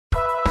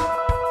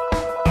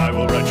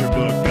write your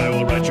book. I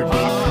will write your book.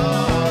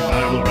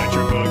 I will write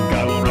your book.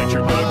 I will write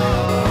your book.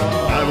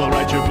 I will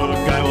write your book.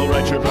 I will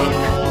write your book.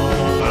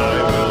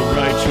 I will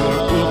write your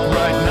book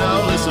right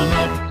now. Listen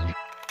up.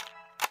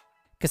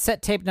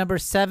 Cassette tape number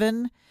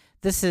 7.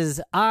 This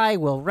is I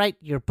Will Write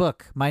Your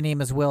Book. My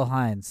name is Will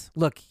Hines.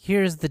 Look,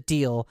 here's the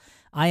deal.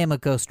 I am a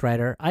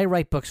ghostwriter. I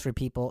write books for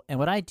people, and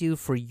what I do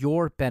for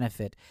your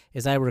benefit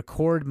is I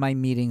record my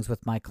meetings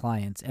with my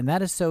clients, and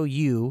that is so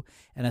you,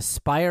 an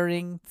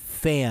aspiring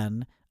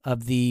fan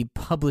of the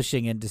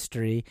publishing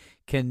industry,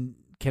 can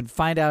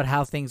find out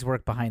how things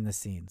work behind the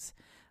scenes.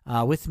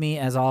 With me,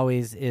 as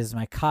always, is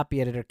my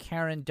copy editor,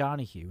 Karen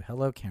Donahue.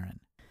 Hello, Karen.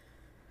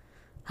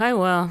 Hi,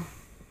 Will.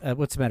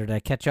 What's the matter? Did I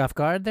catch you off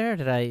guard there?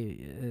 Did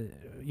I?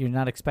 You're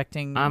not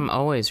expecting? I'm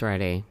always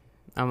ready.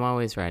 I'm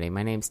always ready.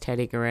 My name's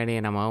Teddy Goretti,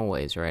 and I'm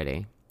always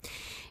ready.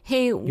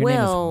 Hey, Your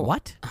Will. name is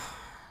what?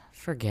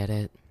 Forget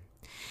it.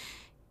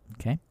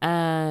 Okay.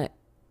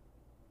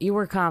 You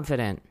were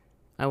confident.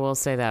 I will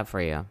say that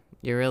for you.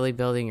 You're really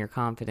building your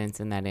confidence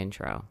in that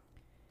intro.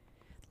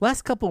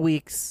 Last couple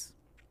weeks,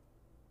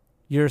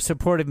 your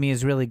support of me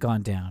has really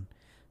gone down.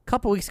 A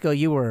couple weeks ago,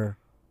 you were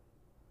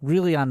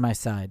really on my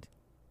side.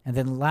 And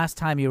then last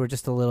time you were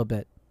just a little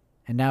bit.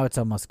 And now it's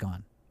almost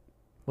gone.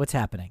 What's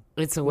happening?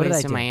 It's a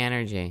waste of my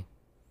energy.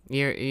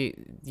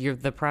 You're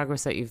the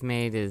progress that you've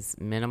made is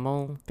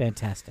minimal.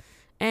 Fantastic.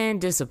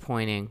 And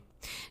disappointing.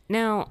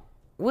 Now,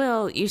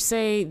 Will, you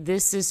say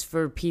this is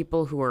for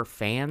people who are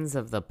fans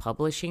of the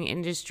publishing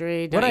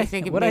industry. What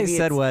I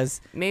said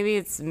was maybe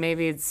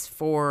it's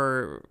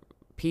for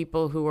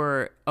people who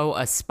are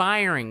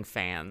aspiring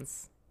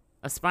fans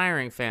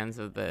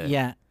of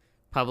the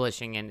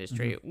publishing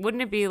industry. Mm-hmm.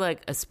 Wouldn't it be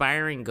like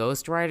aspiring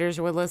ghostwriters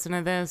would listen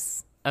to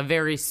this? A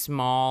very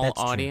small That's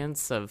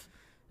audience of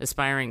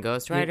aspiring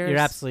ghostwriters? You're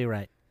absolutely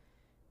right.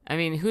 I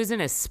mean, who's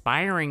an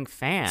aspiring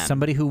fan?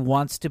 Somebody who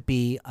wants to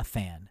be a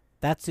fan.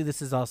 That's who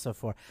this is also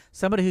for.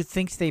 Somebody who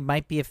thinks they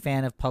might be a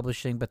fan of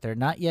publishing, but they're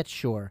not yet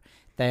sure.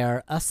 They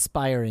are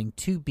aspiring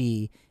to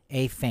be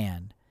a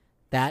fan.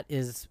 That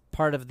is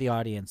part of the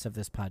audience of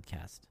this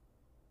podcast.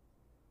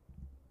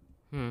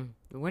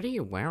 What are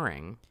you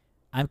wearing?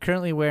 I'm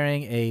currently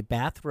wearing a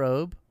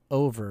bathrobe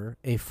over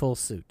a full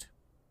suit.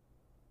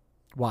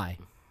 Why?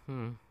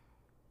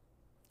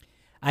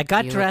 I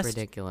got You dressed. look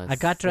ridiculous. I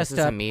got dressed This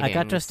is a up. meeting. I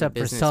got dressed It's a up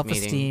for business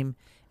self-esteem,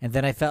 and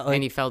then I felt like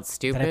And you felt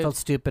stupid? Then I felt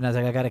stupid. And I was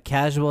like, I got to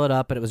casual it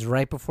up, and it was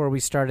right before we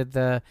started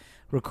the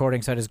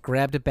recording, so I just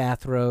grabbed a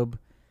bathrobe,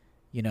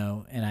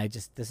 and I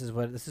just this is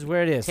where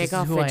it is. Take This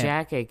off is who the I am.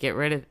 jacket.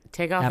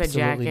 Take off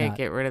Absolutely the jacket. not.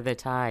 Get rid of the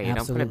tie. You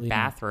Absolutely don't put a not.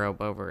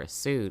 bathrobe over a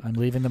suit. I'm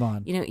leaving them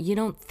on. You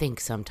don't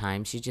think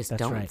sometimes. You just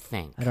That's don't right.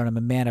 think. I don't. I'm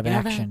a man of You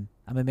know that? action.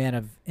 I'm a man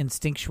of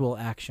instinctual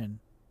action,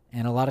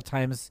 and a lot of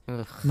times,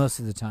 Ugh. most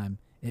of the time,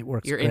 it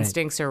works. Your great.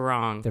 instincts are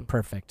wrong. They're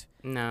perfect.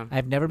 No.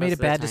 I've never made a Most of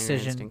the bad time, your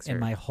decision instincts in are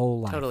my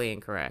whole life. Totally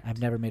incorrect. I've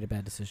never made a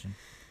bad decision.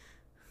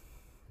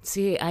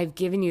 See, I've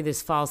given you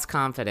this false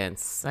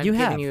confidence. I've You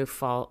given have. you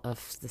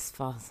this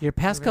false. Your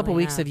past I couple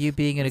really weeks have. of you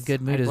being in a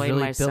good mood I has blame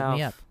really built me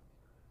myself. up.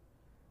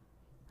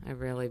 I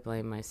really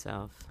blame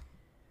myself.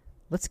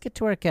 Let's get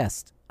to our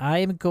guest.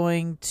 I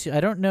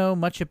don't know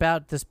much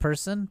about this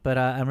person, but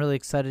I'm really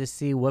excited to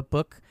see what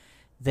book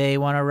they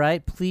want to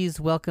write. Please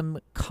welcome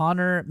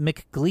Connor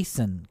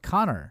McGleason.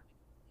 Connor.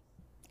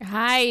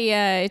 Hi,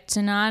 it's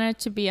an honor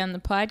to be on the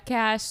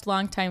podcast.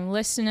 Longtime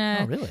listener.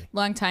 Oh, really?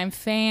 Longtime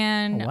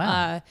fan. Oh,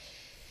 wow.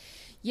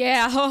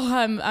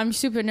 I'm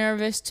super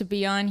nervous to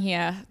be on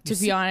here. To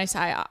be honest,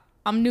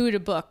 I'm new to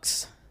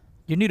books.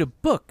 You're new to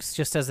books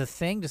just as a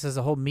thing, just as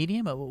a whole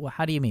medium?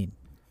 How do you mean?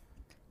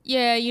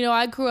 Yeah,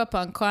 I grew up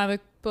on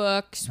comic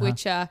books,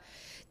 which they're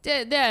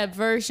a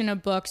version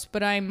of books,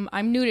 but I'm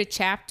new to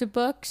chapter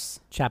books.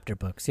 Chapter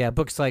books. Yeah,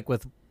 books like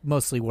with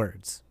mostly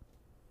words.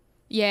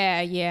 Yeah.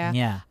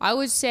 Yeah. I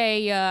would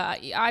say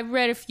I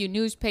read a few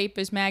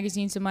newspapers,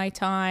 magazines in my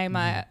time.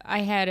 I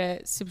had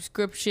a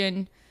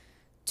subscription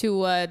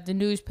to the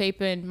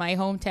newspaper in my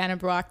hometown of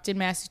Brockton,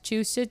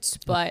 Massachusetts,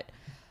 but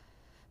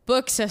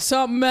books are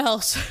something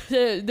else.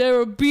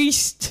 They're a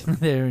beast.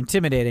 They're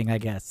intimidating, I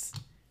guess.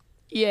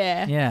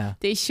 Yeah. Yeah.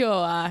 They sure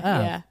are.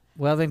 Oh. Yeah.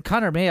 Well, then,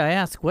 Connor, may I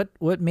ask, what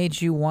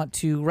made you want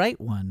to write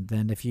one?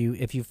 Then, if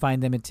you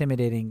find them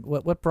intimidating,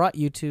 what brought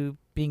you to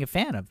being a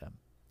fan of them?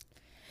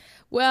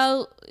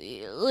 Well,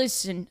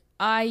 listen,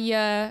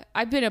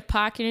 I've been a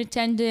parking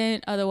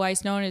attendant,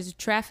 otherwise known as a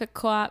traffic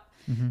cop,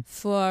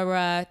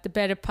 for the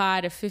better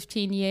part of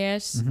 15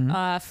 years.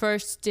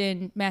 First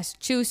in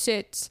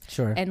Massachusetts,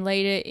 Sure. and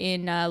later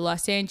in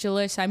Los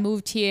Angeles. I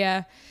moved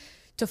here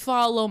to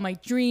follow my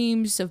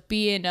dreams of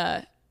being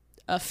a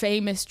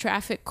famous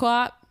traffic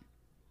cop,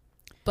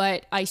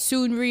 but I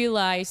soon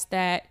realized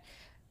that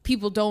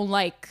people don't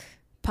like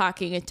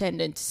parking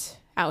attendants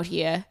out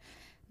here.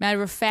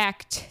 Matter of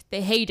fact,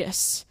 they hate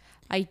us.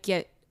 I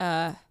get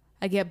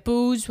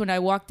booze when I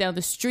walk down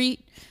the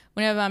street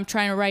whenever I'm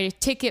trying to write a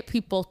ticket,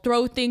 people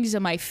throw things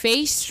in my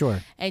face.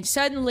 Sure. And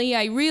suddenly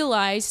I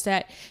realized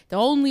that the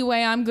only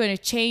way I'm going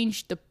to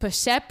change the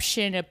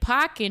perception of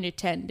parking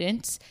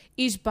attendants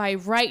is by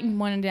writing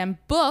one of them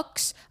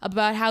books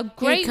about how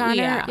great Hey, Connor, we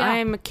are. Yeah.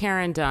 I'm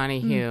Karen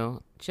Donahue.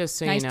 Just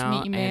so Nice you to know,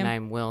 meet you, ma'am. and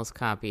I'm Will's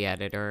copy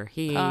editor.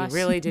 He Awesome.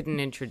 really didn't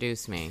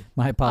introduce me.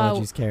 My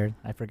apologies, Karen.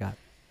 I forgot.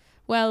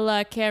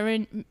 Well,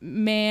 Karen,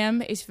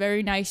 ma'am, it's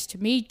very nice to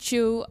meet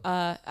you.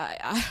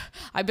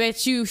 I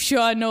bet you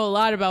sure know a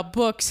lot about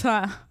books,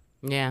 huh?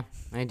 Yeah,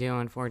 I do,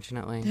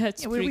 unfortunately.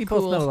 That's Yeah, pretty we cool.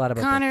 both know a lot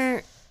about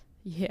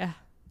that.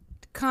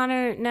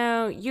 Connor,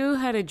 now you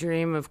had a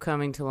dream of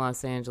coming to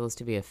Los Angeles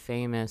to be a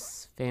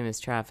famous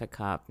traffic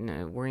cop.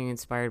 Were you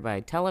inspired by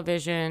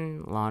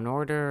television, Law and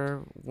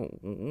Order?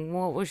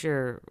 What was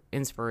your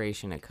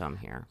inspiration to come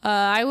here?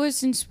 I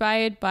was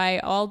inspired by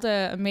all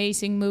the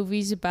amazing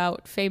movies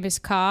about famous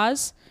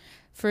cars.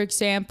 For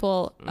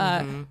example,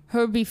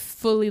 Herbie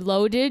Fully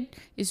Loaded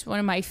is one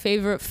of my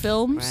favorite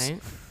films.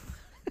 Right?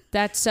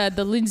 That's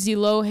the Lindsay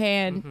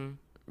Lohan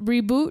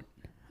reboot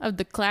of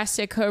the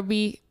classic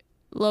Herbie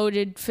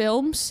Loaded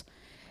films.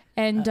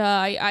 And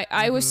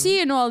I was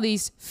seeing all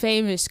these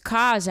famous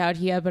cars out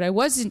here, but I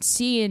wasn't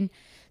seeing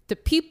the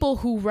people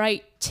who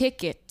write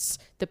tickets,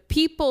 the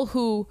people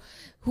who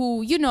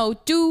you know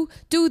do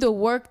the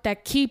work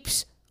that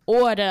keeps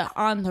order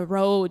on the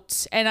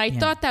roads. And I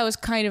thought that was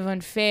kind of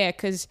unfair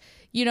because,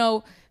 you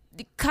know,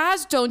 the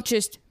cars don't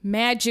just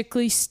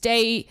magically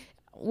stay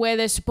where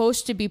they're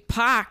supposed to be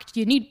parked.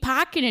 You need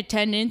parking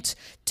attendants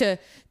to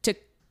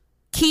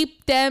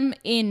keep them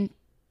in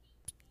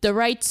the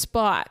right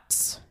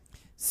spots.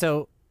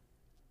 So,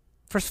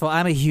 first of all,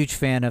 I'm a huge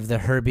fan of the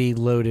Herbie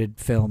Loaded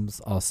films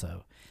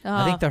also.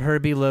 I think the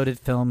Herbie Loaded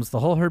films, the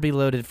whole Herbie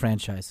Loaded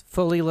franchise,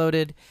 fully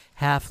loaded,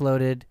 half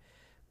loaded,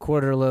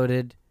 quarter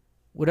loaded,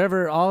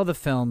 whatever, all the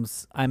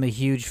films I'm a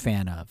huge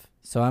fan of.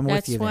 So I'm with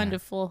That's you there.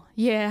 wonderful.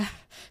 Yeah.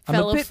 I'm a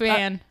Fellow bit-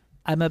 fan.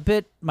 I'm a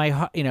bit,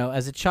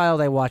 as a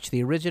child, I watched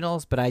the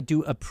originals, but I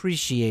do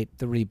appreciate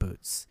the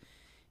reboots.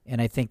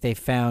 And I think they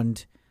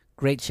found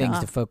great things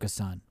to focus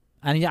on.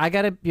 And I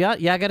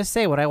gotta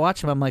say, when I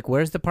watch them, I'm like,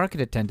 where's the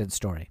parking attendant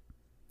story?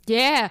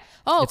 Yeah.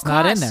 Oh, It's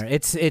not in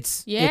cost. there.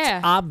 It's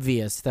Yeah.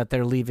 obvious that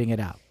they're leaving it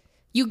out.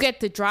 You get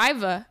the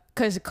driver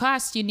because it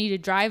costs. You need a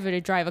driver to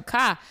drive a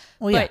car.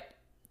 Well, yeah. But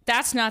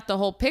that's not the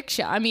whole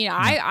picture. I mean,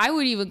 I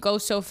would even go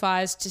so far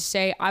as to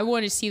say I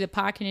want to see the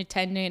parking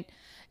attendant.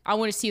 I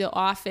want to see the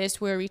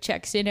office where he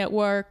checks in at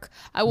work.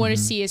 I want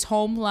to see his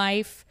home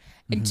life.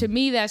 And to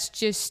me, that's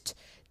just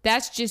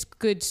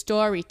good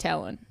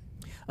storytelling.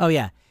 Oh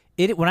yeah.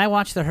 When I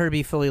watch the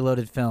Herbie Fully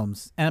Loaded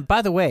films, and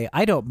by the way,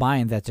 I don't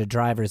mind that the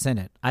driver's in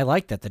it. I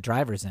like that the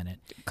driver's in it.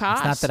 It's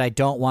not that I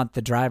don't want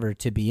the driver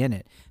to be in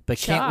it, but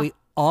can't we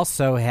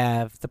also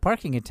have the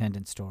parking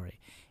attendant story?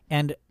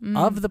 And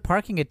of the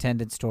parking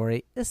attendant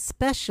story,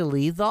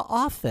 especially the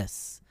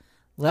office.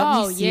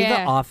 Let me see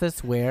the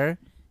office where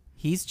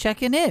he's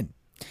checking in.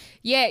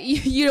 Yeah,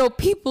 you know,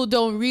 people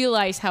don't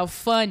realize how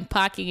fun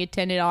parking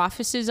attendant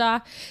offices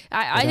are.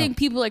 I think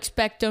people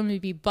expect them to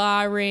be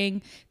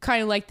boring,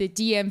 kind of like the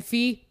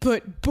DMV,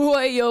 but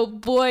boy, oh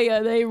boy,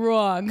 are they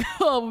wrong.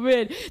 Oh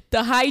man,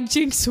 the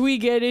hijinks we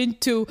get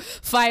into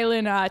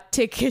filing our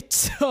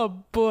tickets.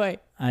 Oh boy.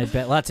 I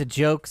bet lots of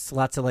jokes,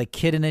 lots of like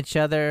kidding each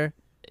other.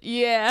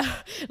 Yeah,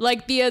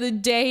 like the other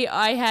day,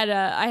 I had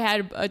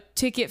a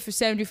ticket for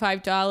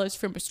 $75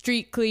 from a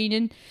street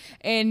cleaning,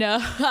 and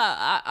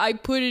I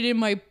put it in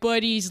my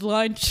buddy's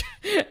lunch,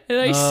 and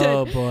I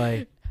Oh said,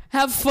 boy.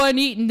 "Have fun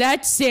eating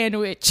that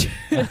sandwich."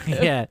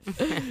 Yeah.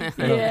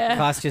 Yeah.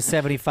 Cost you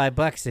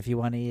 $75 if you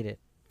want to eat it.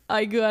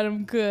 I got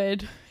him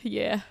good.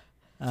 Yeah.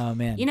 Oh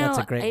man, You know, that's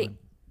a great one.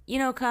 You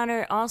know,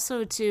 Connor,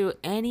 also to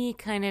any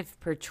kind of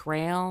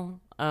portrayal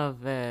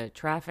of a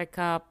traffic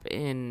cop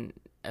in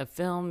a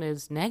film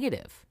is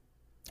negative.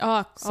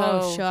 Oh,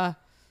 So- sure.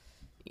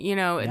 You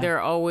know, Yeah. they're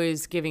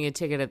always giving a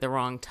ticket at the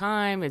wrong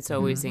time. It's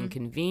always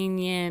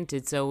inconvenient.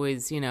 It's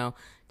always, you know,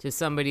 to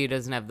somebody who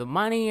doesn't have the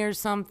money or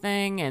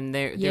something, and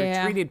they're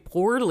Yeah. treated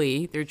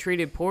poorly. They're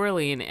treated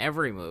poorly in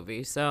every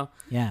movie. So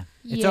Yeah.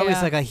 It's always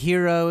Yeah. like a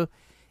hero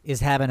is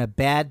having a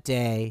bad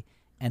day,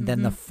 and then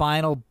Mm-hmm. the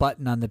final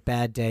button on the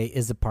bad day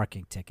is a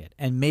parking ticket.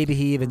 And maybe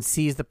he even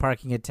sees the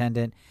parking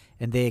attendant,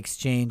 and they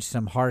exchange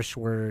some harsh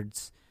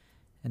words.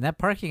 And that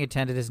parking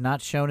attendant is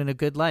not shown in a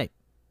good light.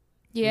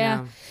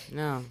 Yeah.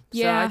 no.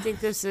 Yeah. So I think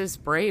this is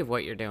brave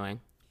what you're doing.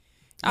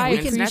 I And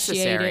it's appreciate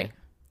necessary. it.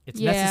 It's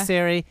Yeah.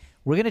 necessary.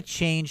 We're going to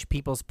change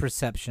people's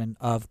perception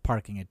of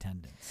parking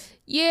attendants.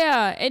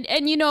 Yeah,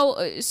 and you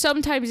know,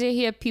 sometimes I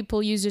hear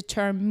people use the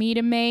term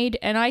meter maid,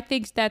 and I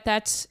think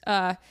that's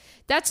a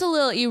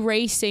little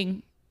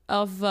erasing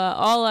of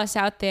all us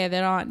out there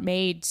that aren't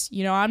maids.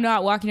 You know, I'm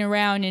not walking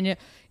around in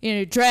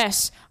a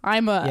dress.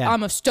 I'm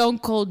a stone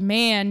cold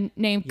man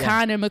named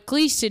Connor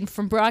McLeeson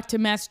from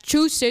Brockton,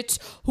 Massachusetts,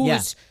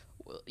 who's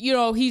you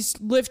know, he's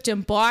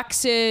lifting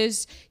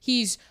boxes,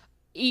 he's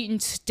eating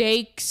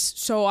steaks.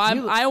 So I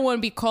don't want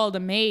to be called a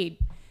maid.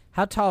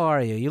 How tall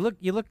are you?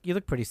 You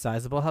look pretty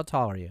sizable. How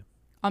tall are you?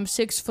 I'm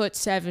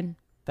 6'7".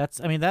 That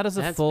is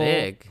a That's full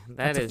big.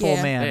 That's a is full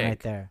Yeah. man big. right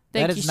there.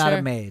 Thank That you, is not sir.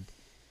 a maid.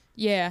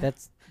 Yeah.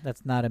 That's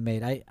not a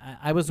maid.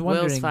 I was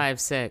wondering. Will's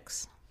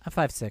 5'6". I'm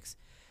 5'6".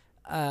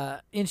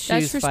 In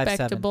shoes, That's 5'7".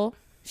 respectable.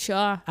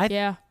 Sure.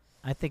 Yeah.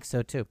 I think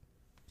so too.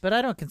 But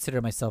I don't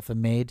consider myself a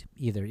maid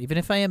either, even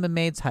if I am a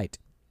maid's height.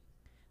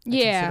 I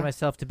consider Yeah.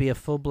 myself to be a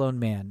full-blown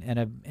man and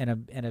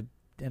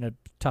a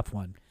tough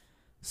one.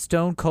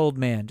 Stone cold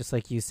man, just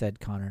like you said,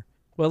 Connor.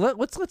 Well,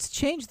 let's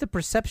change the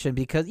perception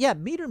because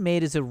meter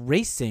maid is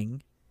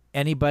erasing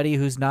anybody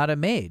who's not a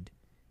maid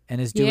and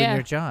is doing Yeah.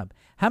 their job.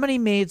 How many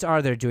maids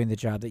are there doing the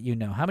job that you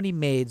know? How many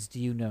maids do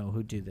you know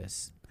who do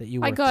this that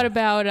you work I got with?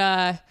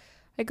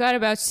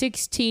 about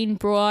 16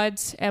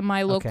 broads at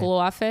my local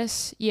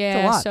office.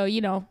 Yeah, lot.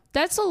 so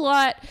that's a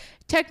lot.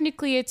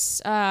 Technically,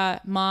 it's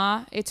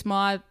ma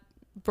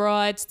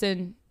broads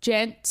than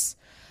gents,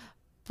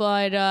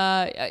 but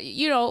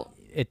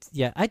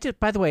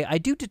By the way, I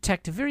do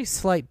detect a very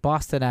slight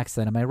Boston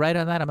accent. Am I right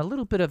on that? I'm a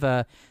little bit of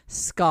a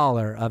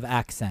scholar of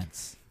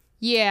accents.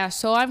 yeah.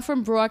 So I'm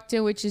from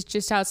Brockton, which is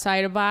just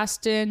outside of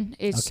Boston.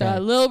 It's Okay. a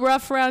little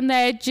rough around the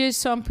edges,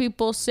 some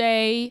people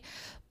say.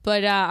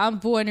 But I'm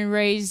born and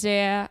raised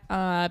there.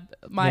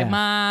 My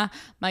ma,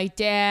 my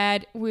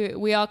dad,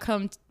 we all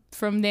come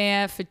from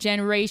there for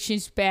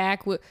generations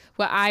back. We're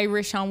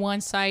Irish on one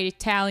side,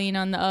 Italian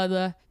on the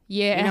other.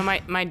 Yeah.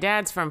 My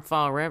dad's from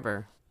Fall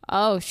River.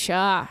 Oh,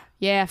 sure.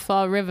 Yeah,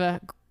 Fall River.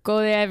 Go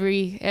there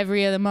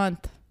every other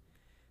month.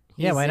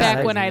 Yeah, why not? Back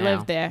I- when I now.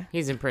 lived there.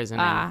 He's in prison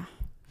now.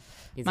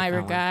 He's a My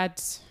felon.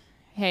 regards.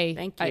 Hey,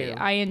 Thank you.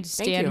 I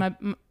understand.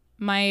 Thank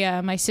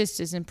My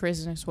sister's in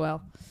prison as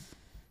well.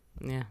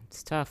 Yeah,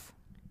 it's tough.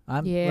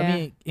 Let Yeah.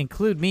 me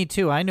include me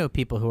too. I know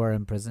people who are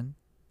in prison.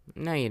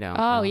 No, you don't.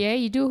 Oh, No. yeah,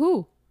 you do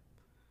who?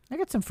 I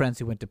got some friends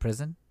who went to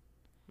prison.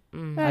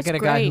 Mm. That's I got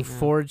a guy who great.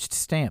 forged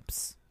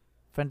stamps.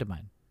 Friend of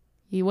mine.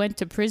 He went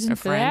to prison A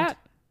for friend? that?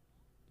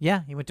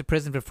 Yeah, he went to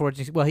prison for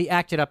forging. Well, he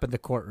acted up in the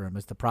courtroom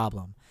is the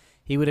problem.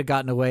 He would have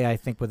gotten away, I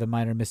think, with a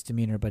minor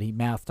misdemeanor, but he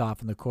mouthed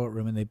off in the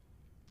courtroom, and they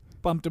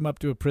bumped him up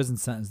to a prison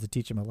sentence to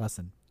teach him a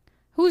lesson.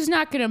 Who's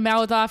not going to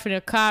mouth off in a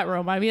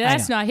courtroom? I mean, I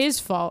that's know. not his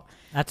fault.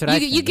 That's what I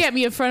think. You get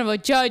me in front of a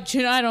judge,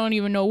 and I don't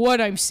even know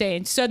what I'm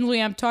saying. Suddenly,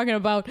 I'm talking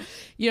about,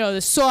 the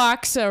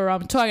socks, or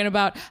I'm talking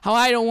about how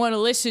I don't want to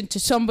listen to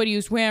somebody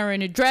who's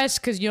wearing a dress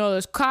because,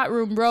 those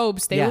courtroom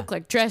robes, they Yeah. look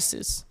like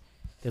dresses.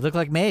 They look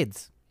like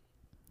maids.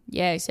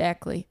 Yeah,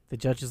 exactly. The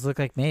judges look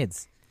like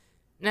maids.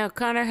 Now,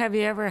 Connor, have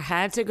you ever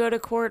had to go to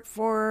court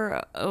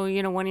for,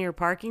 one of your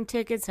parking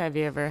tickets? Have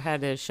you ever had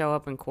to show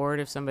up in court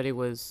if somebody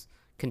was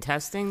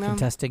contesting them?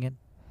 Contesting it.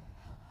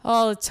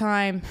 All the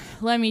time.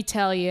 Let me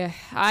tell you,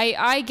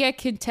 I get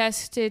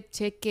contested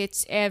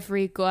tickets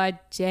every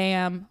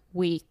goddamn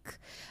week.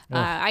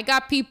 I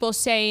got people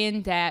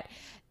saying that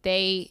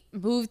they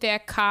moved their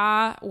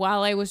car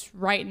while I was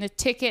writing the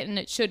ticket and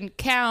it shouldn't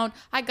count.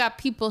 I got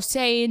people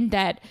saying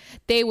that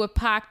they were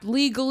parked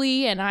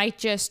legally and I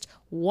just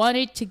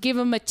wanted to give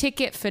them a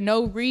ticket for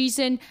no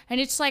reason. And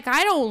it's like,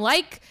 I don't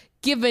like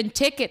giving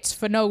tickets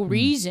for no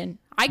reason.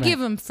 I give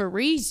them for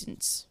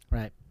reasons.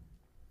 Right.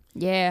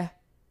 Yeah.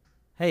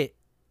 Hey,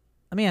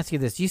 let me ask you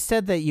this. You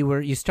said that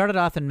you started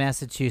off in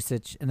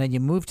Massachusetts and then you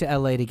moved to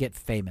LA to get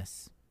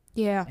famous.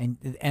 Yeah.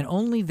 And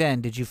only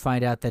then did you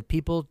find out that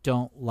people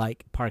don't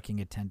like parking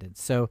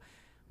attendants. So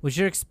was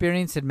your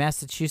experience in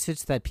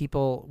Massachusetts that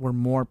people were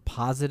more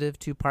positive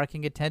to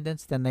parking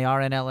attendants than they are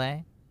in LA?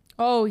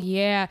 Oh,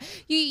 yeah.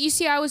 You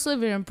see, I was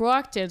living in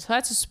Brockton, so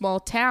that's a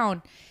small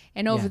town.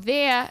 And over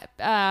there,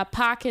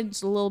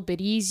 parking's a little bit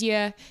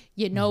easier.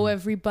 You know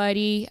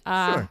everybody.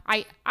 Sure.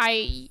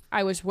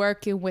 I was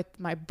working with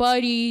my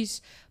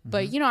buddies,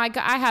 but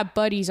I had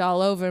buddies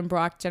all over in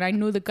Brockton. I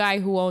knew the guy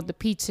who owned the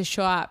pizza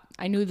shop.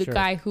 I knew the Sure.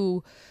 guy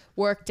who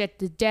worked at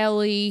the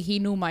deli. He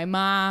knew my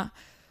ma.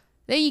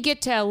 Then you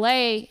get to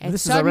LA, and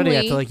This is suddenly, already,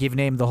 I feel like you've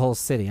named the whole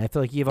city. I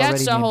feel like you've that's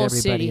already the named whole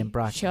everybody city. in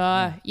Brockton.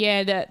 Sure,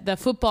 yeah, the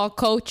football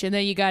coach, and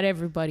then you got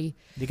everybody.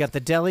 You got the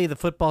deli, the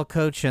football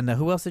coach, and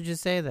who else did you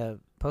say? The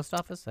post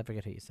office? I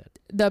forget who you said.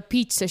 The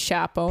pizza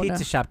shop owner.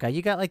 Pizza shop guy.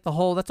 You got like the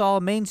whole, that's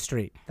all Main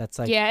Street. That's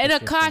like. Yeah, and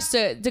that's of your course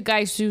thing. the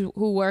guys who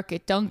work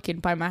at Dunkin'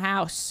 by my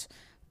house,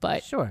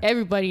 but Sure.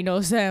 everybody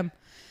knows them.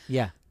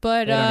 Yeah.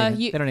 But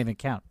They don't even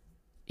count.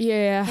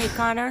 yeah, Hey,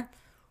 Connor,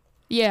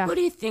 yeah. who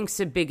do you think's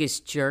the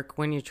biggest jerk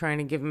when you're trying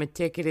to give him a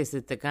ticket? Is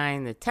it the guy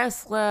in the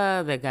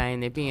Tesla, the guy in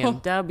the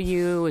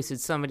BMW? Is it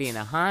somebody in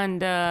a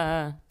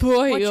Honda?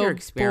 Boy, What's oh your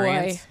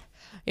experience? boy.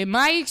 In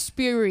my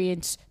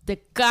experience, the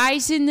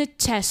guys in the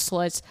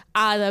Teslas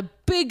are the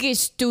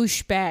biggest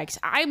douchebags.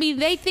 I mean,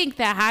 they think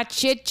they're hot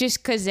shit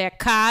just because their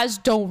cars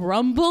don't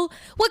rumble.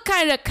 What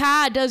kind of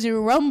car doesn't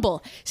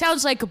rumble?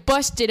 Sounds like a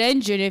busted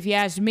engine if you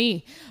ask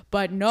me.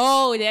 But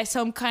no, they're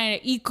some kind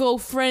of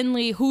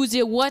eco-friendly who's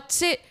it,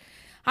 what's it?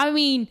 I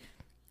mean,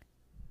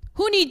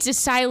 who needs a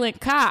silent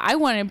car? I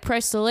want to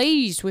impress the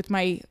ladies with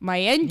my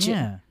engine.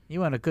 Yeah. You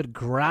want a good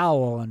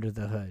growl under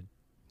the hood.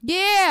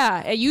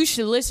 Yeah, and you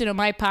should listen to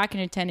my parking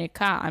attendant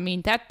car. I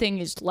mean, that thing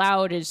is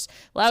loud as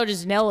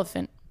an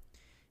elephant.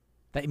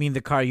 That you mean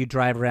the car you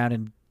drive around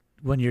in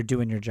when you're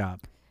doing your job.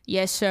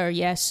 Yes, sir.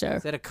 Yes, sir.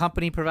 Is that a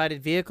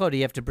company-provided vehicle, or do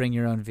you have to bring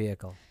your own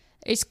vehicle?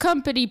 It's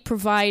company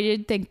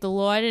provided, thank the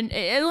Lord. And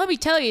let me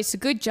tell you, it's a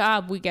good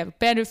job. We get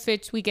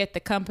benefits. We get the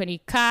company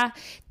car.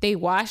 They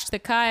wash the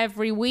car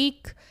every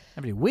week.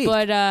 Every week?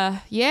 But,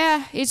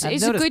 yeah, it's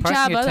I've a noticed good parking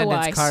job attendants'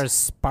 otherwise. cars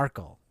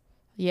sparkle.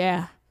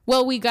 Yeah.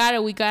 Well, we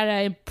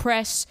gotta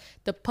impress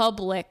the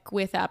public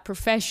with our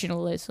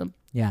professionalism.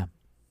 Yeah.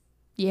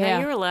 Yeah. Now,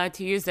 you're allowed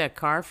to use that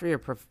car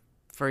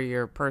for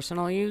your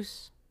personal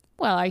use.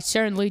 Well, I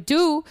certainly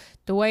do.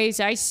 The ways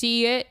I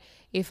see it,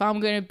 if I'm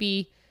going to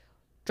be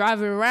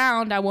driving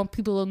around, I want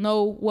people to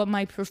know what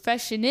my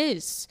profession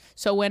is.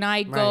 So when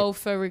I go, Right.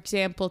 for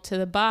example, to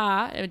the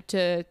bar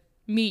to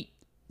meet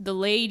the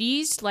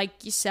ladies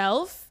like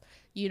yourself,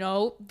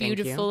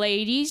 beautiful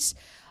ladies,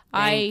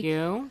 Thank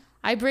you.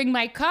 I bring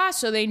my car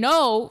so they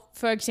know,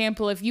 for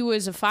example, if you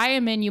was a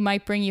fireman, you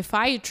might bring your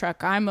fire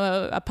truck. I'm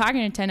a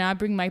parking attendant. I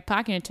bring my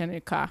parking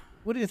attendant car.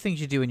 What are the things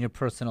you do in your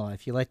personal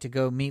life? You like to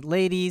go meet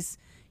ladies.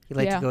 You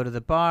like Yeah. to go to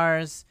the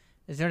bars.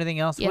 Is there anything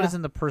else? What Yeah. is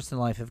in the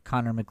personal life of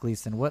Connor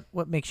McGleason?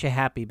 What makes you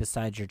happy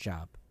besides your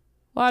job?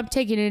 Well, I'm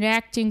taking an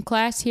acting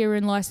class here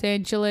in Los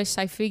Angeles.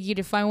 I figured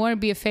if I want to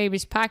be a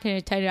famous parking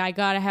attendant, I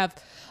gotta have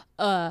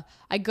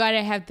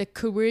the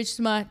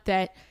charisma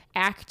that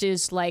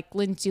actors like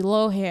Lindsay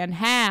Lohan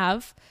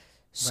have.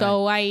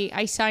 So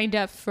I signed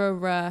up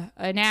for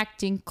an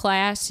acting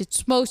class.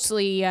 It's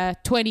mostly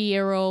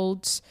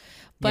 20-year-olds,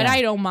 but Yeah.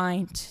 I don't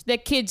mind. The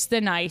kids,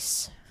 they're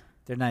nice.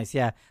 They're nice,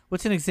 yeah.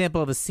 What's an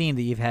example of a scene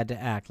that you've had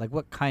to act? Like,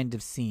 what kind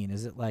of scene?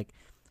 Is it like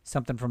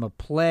something from a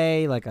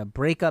play, like a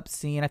breakup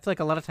scene? I feel like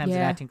a lot of times in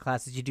Yeah. acting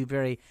classes, you do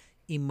very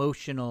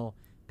emotional,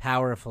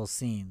 powerful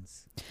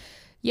scenes.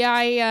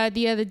 Yeah,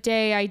 the other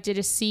day I did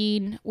a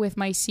scene with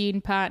my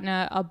scene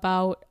partner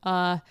about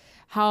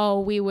how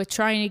we were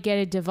trying to get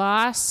a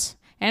divorce.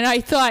 And I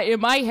thought, in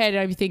my head,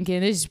 I'm thinking,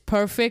 this is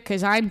perfect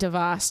because I'm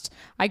divorced.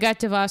 I got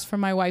divorced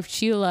from my wife,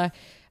 Sheila.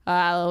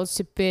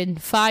 It's been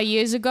 5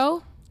 years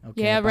ago.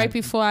 Okay, Yeah, right but-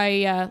 before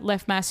I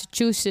left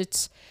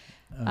Massachusetts.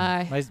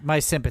 My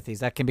sympathies.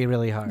 That can be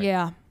really hard.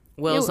 Yeah.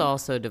 Will's It-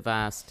 also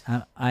divorced.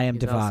 I am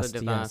He's also divorced,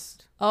 yes.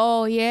 divorced.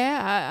 Oh,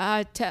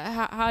 yeah?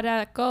 How'd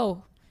that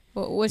go?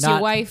 Was your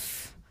Not-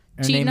 wife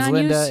Her cheating name's on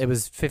Linda. you? It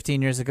was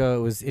 15 years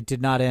ago. It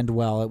did not end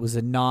well. It was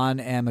a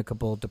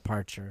non-amicable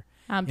departure.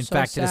 I'm In so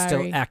fact, sorry. it is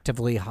still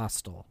actively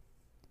hostile.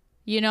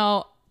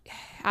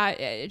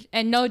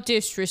 And no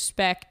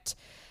disrespect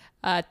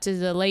to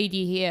the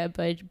lady here,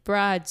 but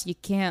broads, you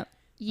can't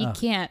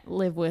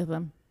live with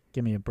them.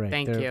 Give me a break.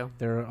 Thank they're, you.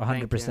 They're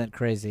 100%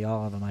 crazy,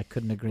 all of them. I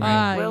couldn't agree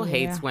more. Will yeah.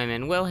 hates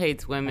women. Will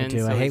hates women. I do.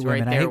 So I hate he's right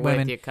women. I there hate with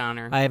women. you,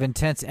 Connor. I have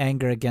intense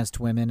anger against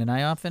women, and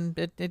I often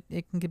it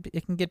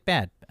can get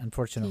bad.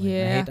 Unfortunately,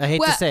 Yeah. I hate to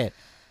Well, say it.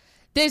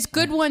 There's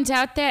good ones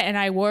out there, and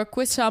I work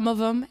with some of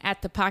them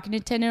at the parking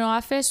attendant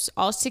office.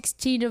 All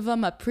 16 of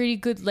them are pretty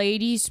good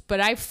ladies, but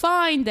I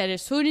find that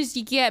as soon as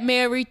you get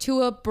married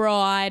to a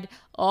broad,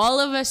 all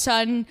of a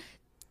sudden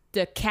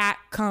the cat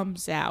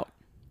comes out.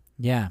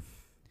 Yeah.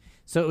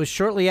 So it was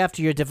shortly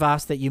after your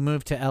divorce that you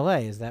moved to L.A.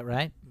 Is that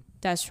right?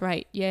 That's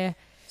right, yeah.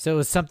 So it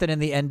was something in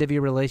the end of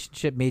your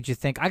relationship made you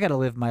think, I got to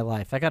live my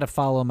life. I got to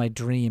follow my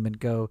dream and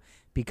go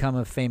become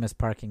a famous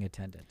parking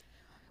attendant.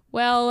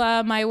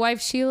 Well, my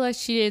wife Sheila,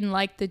 she didn't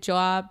like the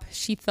job.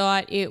 She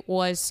thought it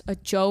was a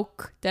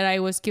joke that I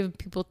was giving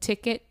people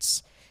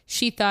tickets.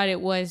 She thought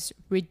it was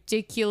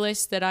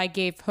ridiculous that I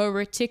gave her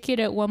a ticket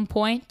at one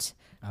point.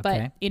 Okay.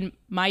 But in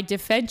my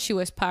defense, she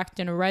was parked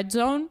in a red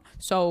zone.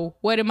 So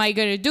what am I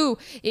going to do?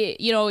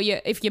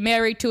 If you're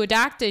married to a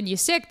doctor and you're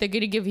sick, they're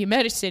going to give you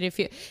medicine. If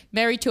you're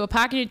married to a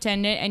parking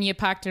attendant and you're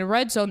parked in a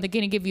red zone, they're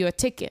going to give you a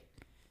ticket.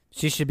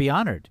 She should be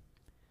honored.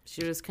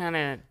 She was kind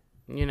of,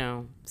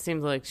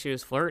 seemed like she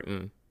was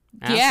flirting,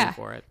 asking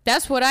for it.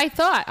 That's what I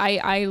thought.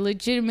 I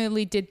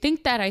legitimately did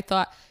think that. I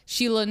thought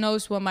Sheila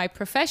knows what my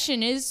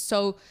profession is,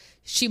 so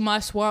she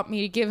must want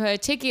me to give her a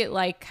ticket,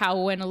 like how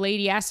when a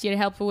lady asks you to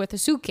help her with a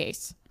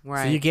suitcase.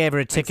 Right. So you gave her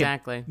a ticket,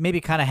 Exactly. maybe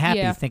kind of happy,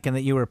 Yeah. thinking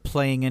that you were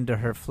playing into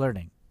her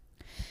flirting.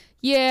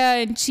 Yeah,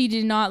 and she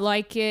did not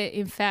like it.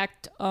 In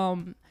fact,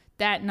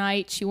 that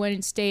night she went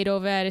and stayed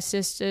over at her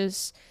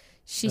sister's.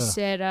 She Ugh.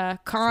 said,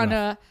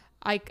 Connor,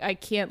 I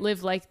can't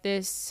live like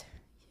this.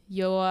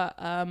 You're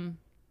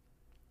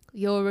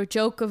a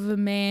joke of a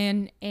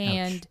man,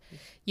 and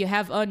you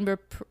have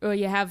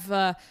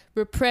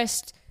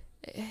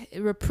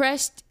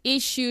repressed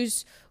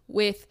issues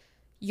with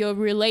your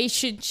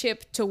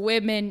relationship to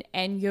women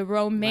and your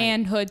own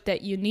manhood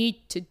that you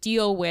need to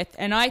deal with.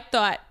 And I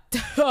thought,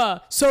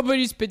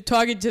 somebody's been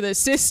talking to the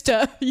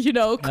sister,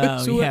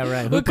 'cause Oh, yeah,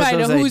 right. Who what put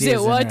kind of those who's ideas it? in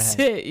her What's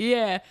head? it?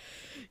 Yeah.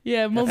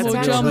 Yeah, That's mumbo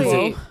actually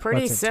jumbo.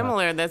 pretty What's it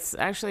similar. That's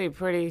actually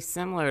pretty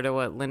similar to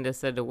what Linda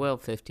said to Will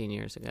 15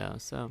 years ago.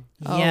 So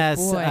Oh, yes.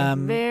 boy.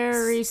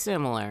 very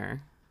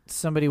similar.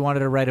 Somebody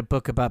wanted to write a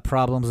book about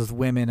problems with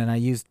women, and I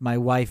used my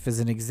wife as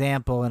an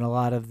example in a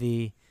lot of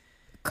the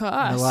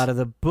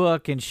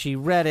book, and she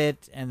read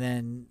it, and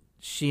then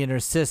she and her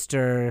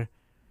sister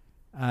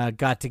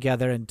got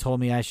together and told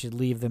me I should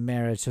leave the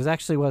marriage. So it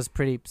actually was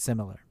pretty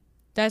similar.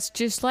 That's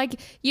just like,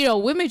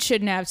 women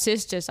shouldn't have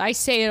sisters. I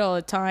say it all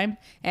the time.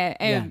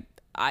 And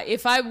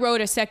if I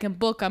wrote a second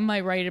book, I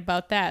might write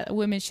about that.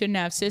 Women shouldn't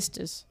have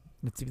sisters.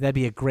 That'd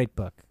be a great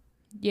book.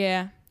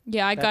 Yeah.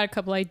 Yeah, I got a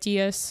couple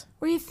ideas.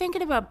 Were you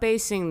thinking about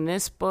basing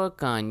this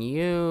book on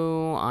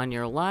you, on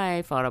your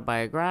life,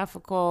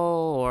 autobiographical,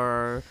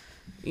 or,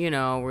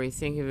 were you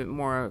thinking of it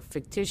more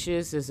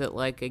fictitious? Is it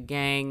like a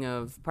gang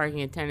of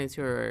parking attendants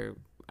who are,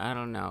 I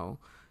don't know,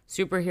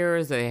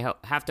 superheroes? They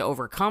have to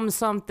overcome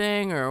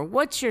something, or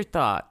what's your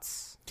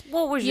thoughts?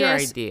 What was your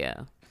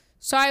idea?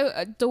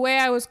 So the way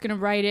I was gonna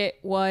write it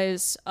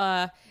was,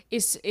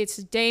 it's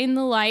a day in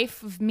the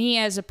life of me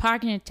as a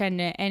parking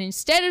attendant, and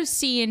instead of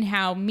seeing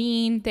how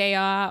mean they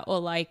are or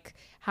like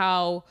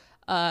how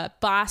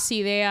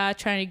bossy they are,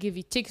 trying to give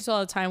you tickets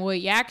all the time, what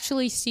you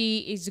actually see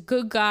is a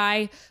good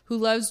guy who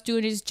loves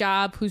doing his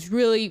job, who's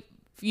really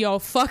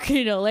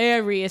fucking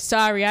hilarious.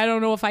 Sorry, I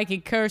don't know if I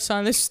can curse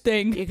on this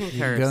thing. You can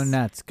curse. Go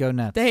nuts. Go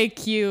nuts.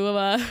 Thank you.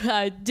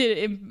 I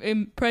did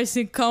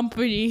impressing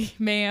company,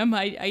 ma'am.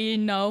 I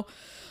didn't know.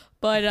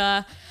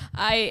 But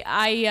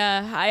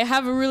I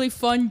have a really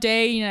fun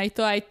day, and I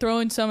thought I'd throw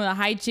in some of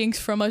the hijinks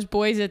from us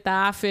boys at the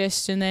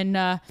office. And then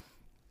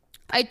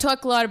I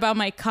talk a lot about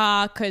my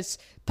car, because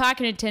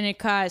parking attendant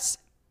cars,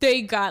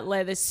 they got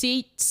leather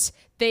seats.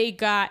 They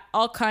got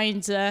all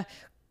kinds of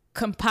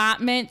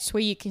compartments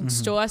where you can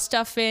store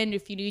stuff in.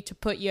 If you need to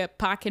put your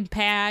parking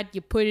pad,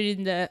 you put it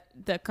in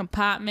the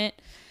compartment.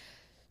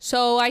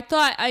 So I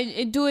thought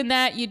in doing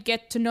that, you'd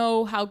get to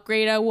know how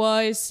great I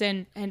was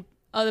and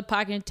other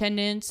parking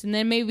attendants. And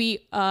then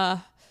maybe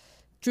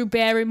Drew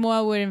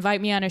Barrymore would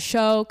invite me on a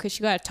show, because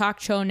she got a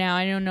talk show now.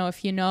 I don't know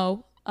if you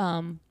know.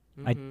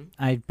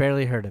 I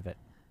barely heard of it.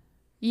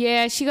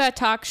 Yeah, she got a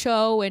talk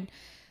show, and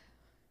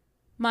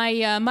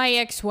my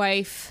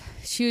ex-wife,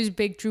 she was a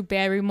big Drew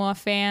Barrymore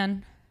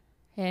fan,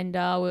 and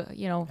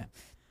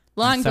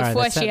long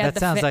before she had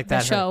the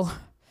show. Hurts.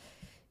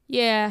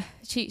 Yeah,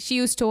 she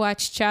used to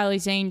watch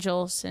Charlie's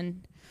Angels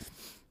and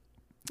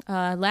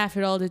laugh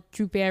at all the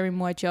Drew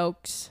Barrymore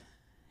jokes,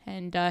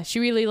 and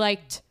she really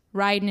liked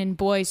riding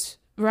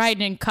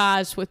in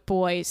cars with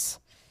boys.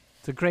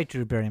 It's a great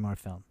Drew Barrymore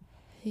film.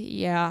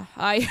 Yeah,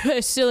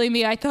 silly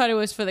me, I thought it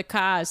was for the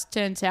cars.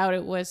 Turns out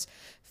it was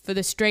for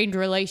the strained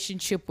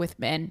relationship with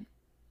men.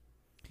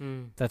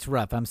 That's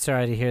rough. I'm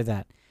sorry to hear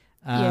that.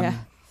 Yeah.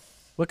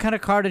 What kind of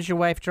car did your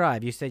wife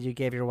drive? You said you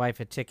gave your wife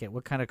a ticket.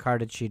 What kind of car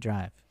did she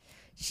drive?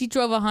 She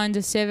drove a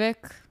Honda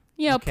Civic.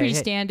 Pretty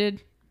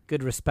standard.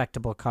 Good,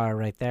 respectable car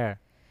right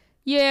there.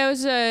 Yeah, it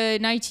was a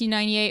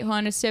 1998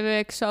 Honda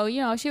Civic. So,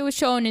 she was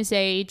showing his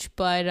age,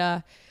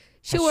 but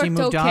she worked okay. Has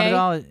she moved on at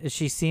all? Is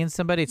she seeing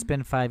somebody? It's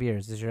been 5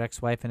 years. Is your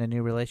ex-wife in a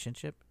new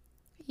relationship?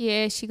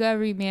 Yeah, she got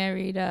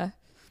remarried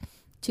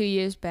 2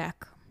 years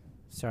back.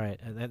 Sorry,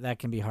 that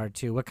can be hard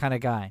too. What kind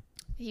of guy?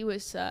 He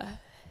was a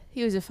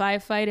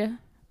firefighter.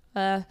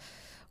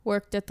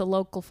 Worked at the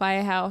local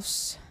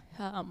firehouse.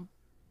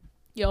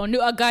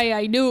 Knew a guy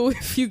I knew,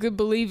 if you could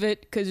believe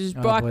it, because it was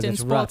Brockton,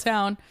 small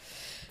town.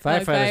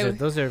 Firefighters,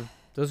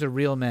 those are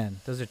real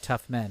men. Those are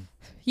tough men.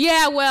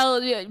 Yeah,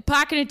 well,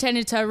 parking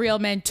attendants are real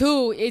men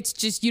too. It's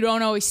just you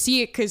don't always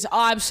see it because,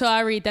 I'm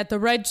sorry that the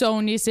red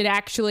zone isn't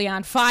actually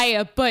on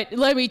fire. But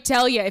let me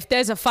tell you, if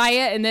there's a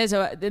fire and there's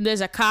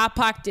a car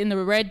parked in the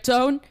red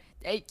zone,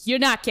 you're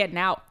not getting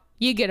out.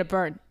 You get a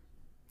burn.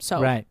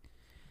 So right.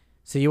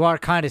 So you are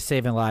kind of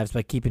saving lives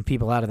by keeping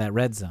people out of that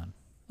red zone.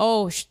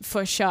 Oh,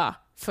 for sure.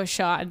 For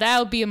sure.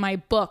 That'll be in my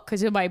book,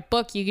 because in my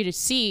book, you're going to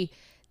see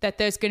that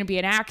there's going to be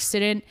an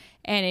accident,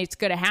 and it's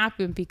going to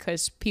happen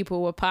because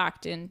people were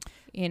parked in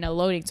a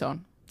loading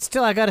zone.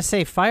 Still, I got to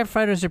say,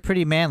 firefighters are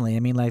pretty manly. I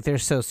mean, like, they're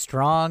so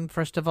strong,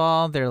 first of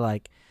all. They're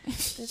like,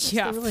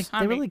 yeah,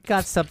 they really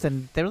got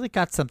something. They really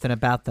got something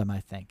about them,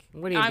 I think.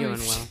 What are you doing,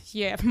 Will?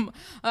 Yeah,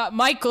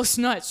 Michael's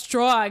not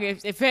strong.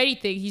 If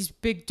anything, he's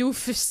big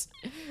doofus.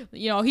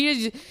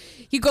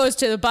 He goes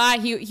to the bar.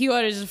 He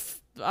orders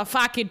a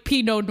fucking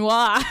Pinot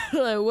Noir.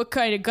 What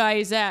kind of guy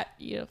is that?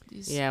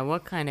 Yeah,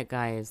 what kind of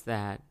guy is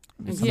that?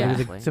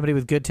 Somebody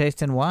with good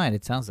taste in wine.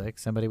 It sounds like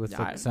somebody with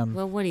some.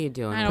 Well, what are you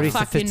doing? Pretty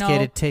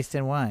sophisticated taste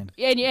in wine.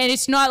 And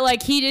it's not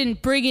like he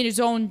didn't bring in his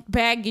own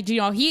baggage.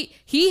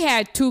 He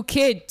had 2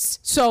 kids.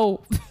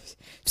 So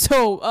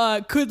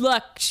good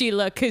luck,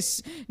 Sheila,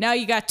 because now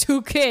you got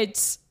 2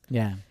 kids.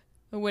 Yeah.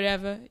 Or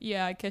whatever.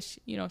 Yeah, I guess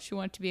she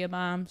wanted to be a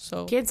mom.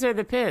 So kids are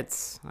the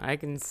pits. I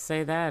can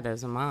say that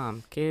as a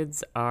mom.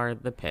 Kids are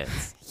the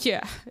pits.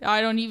 Yeah,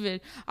 I don't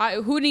even.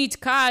 Who needs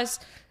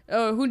cars?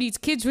 Who needs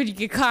kids when you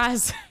get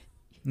cars?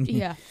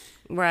 Yeah.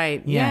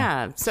 Right.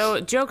 Yeah.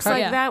 So jokes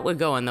like that would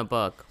go in the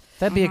book.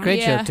 That'd be a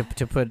great joke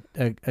to put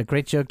a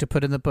great joke to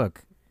put in the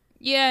book.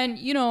 Yeah,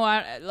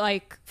 and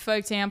like for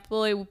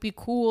example, it would be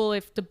cool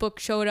if the book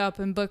showed up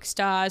in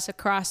bookstores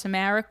across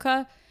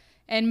America,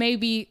 and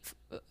maybe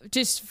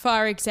just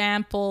for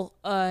example,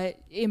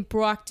 in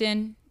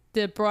Brockton,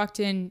 the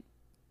Brockton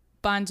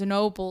Barnes and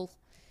Noble,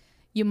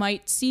 you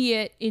might see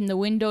it in the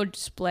window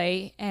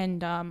display,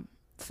 and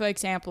for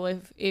example,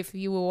 if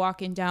you were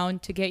walking down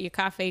to get your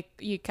coffee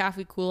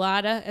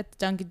colada at the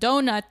Dunkin'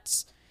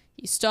 Donuts,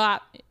 you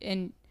stop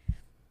and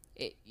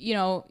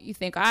you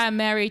think I'm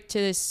married to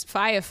this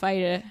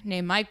firefighter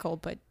named Michael,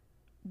 but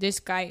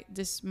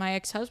my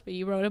ex-husband,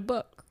 he wrote a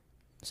book.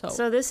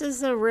 So this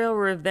is a real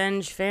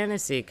revenge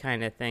fantasy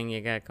kind of thing you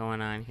got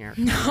going on here.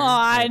 No,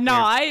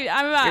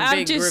 Your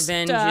big just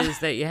revenge is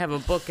that you have a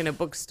book in a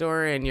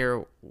bookstore and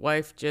your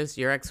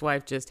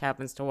ex-wife just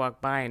happens to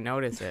walk by and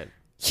notice it.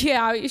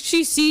 Yeah, if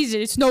she sees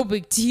it, it's no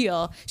big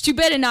deal. She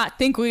better not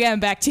think we're getting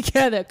back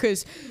together,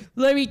 because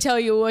let me tell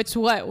you what's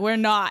what. We're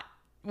not.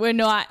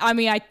 I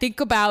mean, I think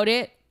about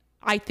it.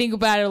 I think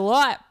about it a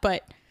lot,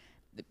 but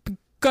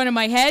gun in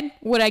my head,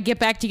 would I get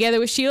back together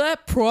with Sheila?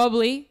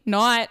 Probably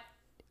not.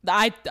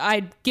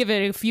 I'd give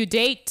it a few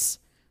dates.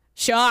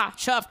 Sure,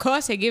 of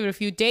course I'd give it a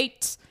few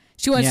dates.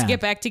 She wants to get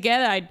back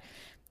together.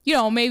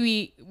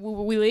 Maybe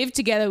we live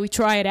together, we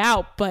try it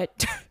out,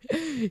 but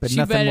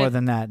nothing more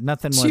than that.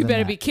 Nothing more than that. She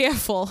better be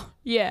careful.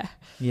 Yeah.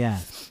 Yeah.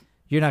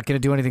 You're not going to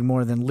do anything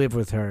more than live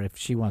with her if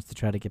she wants to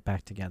try to get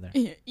back together.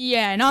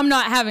 Yeah,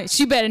 and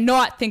she better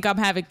not think I'm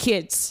having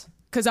kids,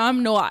 because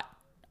I'm not.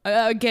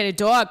 I'll get a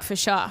dog for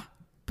sure,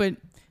 but,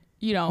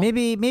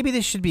 Maybe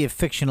this should be a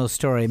fictional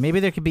story. Maybe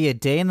there could be a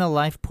day in the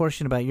life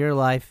portion about your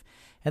life,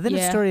 and then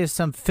a story of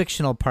some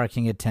fictional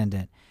parking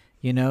attendant,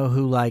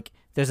 who,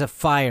 there's a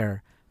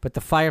fire, but the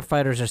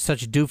firefighters are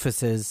such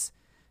doofuses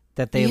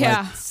that they,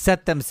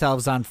 set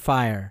themselves on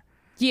fire.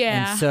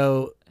 Yeah. And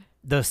so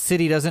the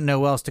city doesn't know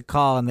who else to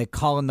call, and they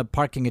call in the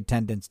parking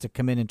attendants to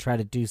come in and try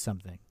to do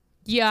something.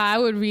 Yeah, I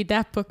would read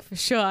that book for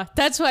sure.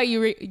 That's why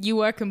you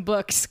work in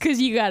books,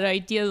 because you got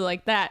ideas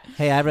like that.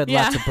 Hey, I read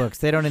lots of books.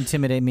 They don't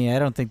intimidate me. I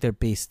don't think they're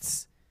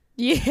beasts.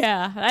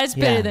 Yeah, that's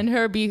better than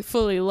Herbie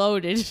Fully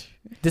Loaded.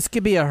 This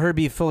could be a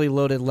Herbie Fully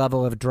Loaded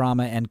level of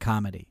drama and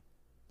comedy.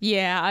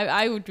 Yeah,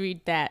 I would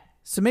read that.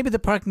 So maybe the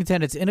parking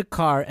attendant's in a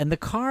car, and the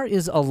car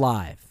is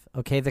alive,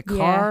 okay? The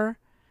car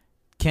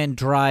can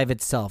drive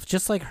itself,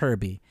 just like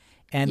Herbie.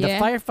 And the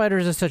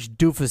firefighters are such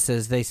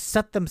doofuses, they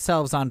set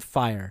themselves on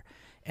fire.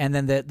 And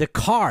then the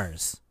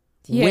cars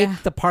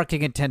wake the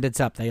parking attendants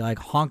up. They,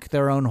 honk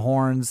their own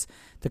horns.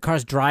 The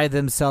cars drive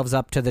themselves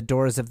up to the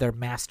doors of their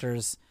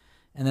masters.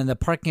 And then the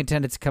parking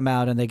attendants come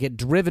out, and they get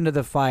driven to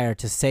the fire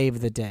to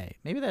save the day.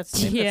 Maybe that's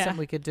something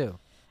we could do.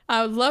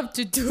 I would love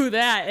to do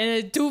that.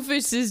 And the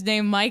doofus is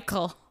named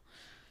Michael.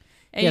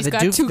 And he's got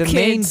 2 kids. The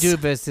main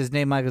doofus is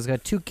named Michael. He's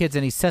got 2 kids,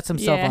 and he sets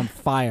himself on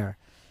fire.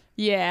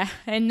 Yeah,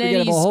 and then we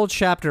have a whole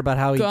chapter about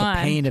how the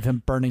pain of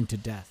him burning to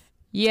death.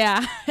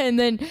 Yeah, and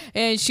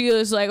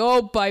Sheila's like,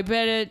 "Oh, I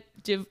better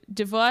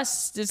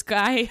divorce this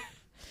guy."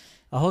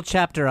 A whole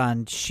chapter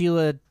on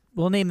Sheila.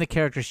 We'll name the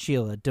character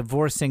Sheila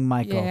divorcing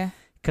Michael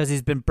because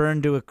he's been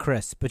burned to a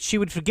crisp. But she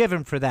would forgive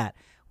him for that.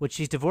 What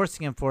she's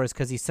divorcing him for is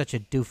because he's such a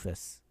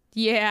doofus.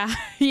 Yeah,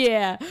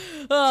 yeah.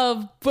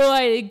 Oh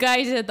boy, the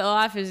guys at the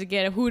office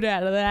get a hoot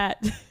out of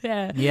that.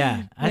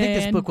 Yeah, I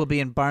think this book will be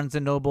in Barnes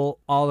and Noble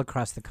all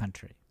across the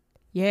country.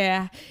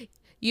 Yeah.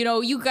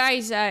 You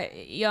guys,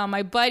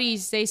 my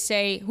buddies, they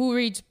say, who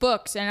reads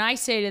books? And I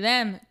say to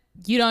them,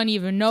 you don't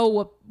even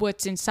know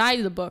what's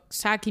inside the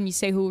books. How can you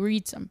say who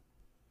reads them?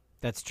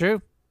 That's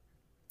true.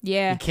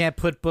 Yeah. You can't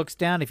put books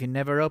down if you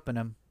never open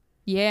them.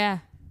 Yeah.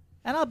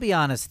 And I'll be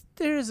honest,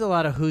 there's a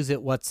lot of who's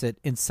it, what's it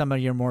in some of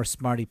your more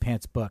smarty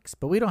pants books,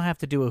 but we don't have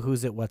to do a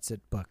who's it, what's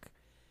it book.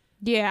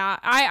 Yeah,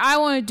 I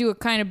want to do a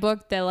kind of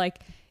book that,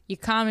 your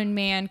common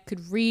man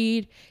could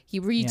read. He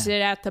reads it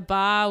at the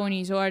bar when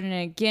he's ordering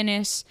a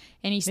Guinness,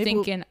 and he's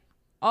thinking,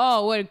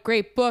 oh, what a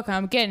great book.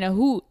 I'm getting a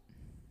hoot.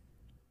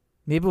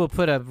 Maybe we'll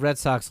put a Red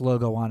Sox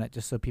logo on it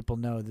just so people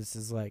know this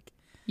is for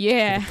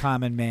the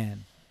common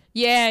man.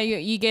 Yeah,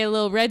 you get a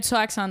little Red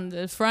Sox on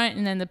the front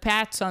and then the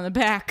Pats on the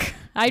back.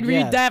 I'd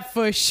read that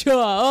for sure.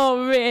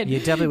 Oh, man. You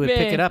definitely would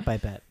pick it up, I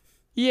bet.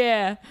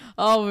 Yeah.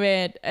 Oh,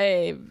 man.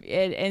 And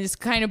it's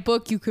the kind of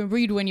book you can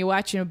read when you're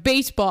watching a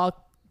baseball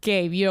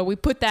game. We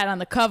put that on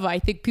the cover. I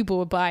think people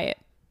would buy it.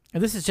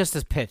 And this is just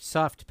a pitch,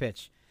 soft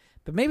pitch.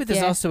 But maybe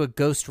there's also a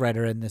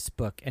ghostwriter in this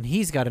book, and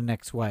he's got an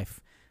ex-wife.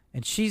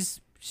 And she's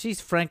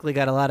frankly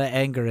got a lot of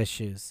anger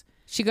issues.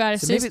 She got a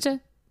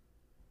sister?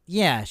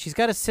 Yeah, she's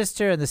got a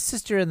sister, and the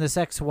sister and this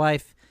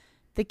ex-wife,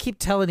 they keep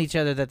telling each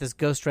other that this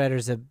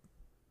ghostwriter's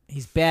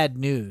he's bad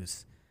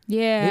news.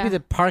 Yeah. Maybe the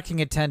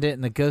parking attendant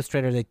and the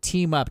ghostwriter, they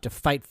team up to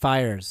fight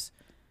fires.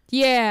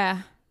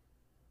 Yeah.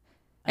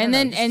 And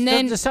then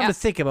there's something to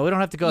think about. We don't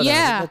have to go there.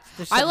 Yeah,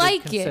 I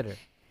like it.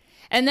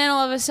 And then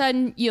all of a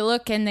sudden you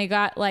look and they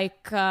got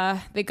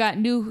they got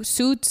new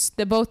suits.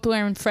 They're both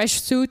wearing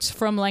fresh suits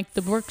from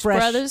the Brooks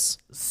Brothers.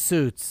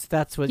 Suits.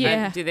 That's what.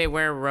 Yeah. Do they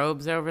wear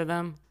robes over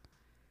them?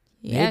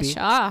 Yeah, Maybe.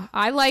 sure.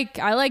 I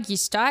like your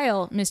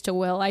style, Mr.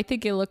 Will. I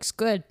think it looks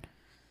good.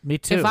 Me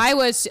too. If I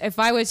was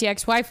the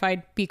ex-wife,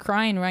 I'd be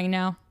crying right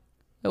now.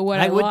 At what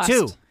I would lost.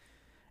 too.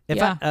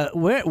 If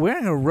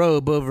wearing a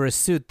robe over a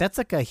suit, that's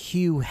like a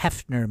Hugh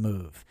Hefner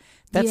move.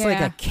 That's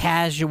like a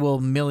casual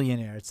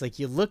millionaire. It's like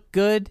you look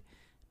good,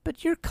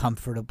 but you're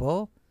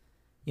comfortable.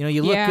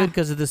 You look good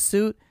because of the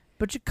suit,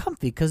 but you're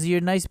comfy because of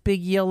your nice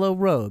big yellow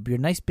robe. Your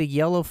nice big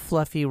yellow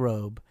fluffy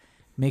robe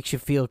makes you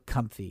feel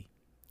comfy.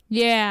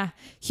 Yeah.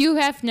 Hugh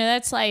Hefner,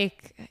 that's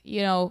like,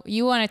 you know,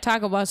 you want to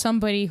talk about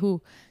somebody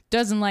who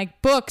doesn't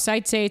like books.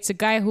 I'd say it's a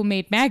guy who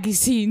made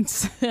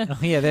magazines. Oh,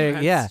 yeah,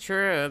 That's yeah.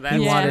 true. That's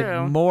He wanted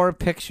true. more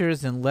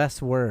pictures and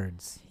less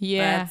words.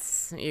 Yeah.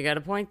 You got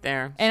a point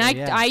there. And So, I,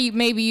 yeah. I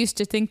maybe used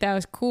to think that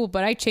was cool,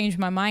 but I changed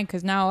my mind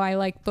because now I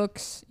like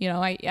books. You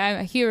know,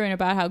 I'm hearing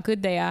about how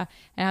good they are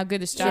and how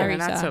good the Yeah, they're stories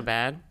not are. so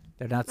bad.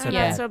 They're not so They're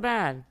bad. not so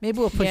bad. Maybe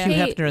we'll put Yeah. Hugh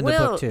Hey, Hefner in the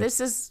Will, book too. this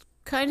is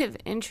kind of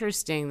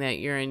interesting that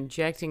you're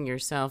injecting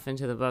yourself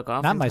into the book.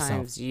 Not myself.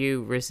 Oftentimes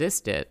you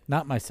resist it.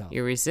 Not myself.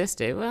 You resist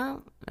it.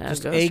 Well,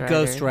 Just a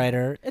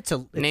ghostwriter. It's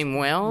Name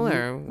Will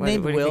or what,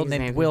 named what do you Will, think his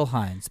named name Will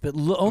Hines, but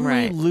only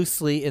Right.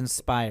 loosely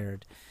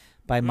inspired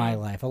by my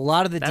life. A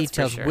lot of the That's for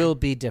details sure. will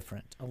be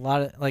different. A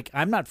lot of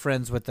I'm not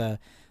friends with a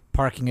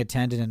parking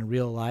attendant in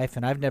real life,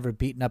 and I've never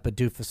beaten up a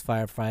doofus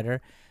firefighter.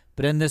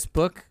 But in this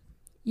book,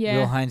 Yeah.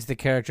 Will Hines, the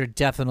character,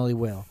 definitely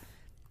will.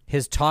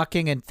 His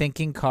talking and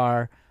thinking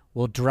car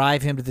will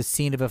drive him to the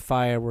scene of a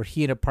fire where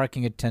he and a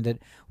parking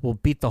attendant will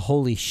beat the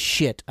holy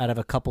shit out of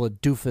a couple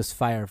of doofus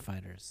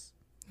firefighters.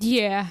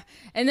 Yeah.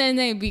 And then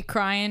they'd be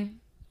crying.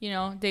 You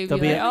know, they'd They'll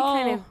be be- like, oh,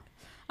 Kind of-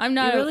 I'm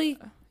not. You're really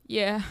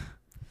Yeah.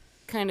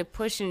 kind of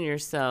pushing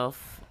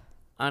yourself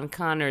on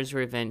Connor's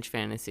revenge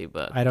fantasy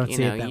book. I don't you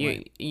see know, it that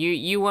way.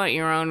 You want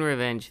your own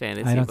revenge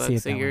fantasy I don't book, see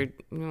it so that you're way.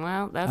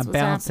 well. That's I'm what's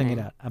balancing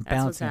happening. it out. I'm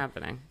That's what's balancing it.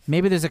 happening.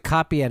 Maybe there's a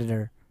copy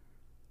editor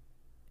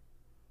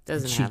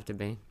Doesn't she- have to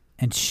be.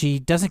 and she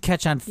doesn't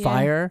catch on Yeah.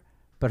 fire,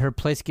 but her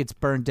place gets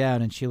burned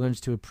down, and she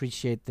learns to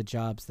appreciate the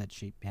jobs that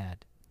she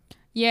had.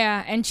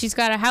 Yeah. And she's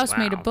got a house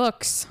made Wow. of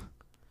books.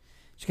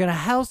 She got a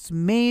house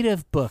made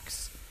of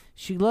books.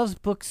 She loves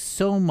books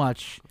so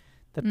much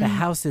that the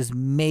house is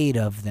made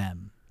of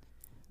them.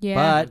 Yeah.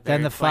 But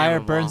then Very the fire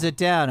flammable. burns it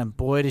down, and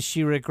boy, does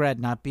she regret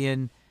not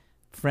being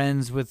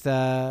friends with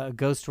a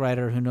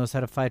ghostwriter who knows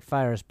how to fight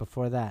fires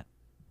before that.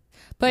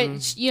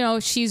 But you know,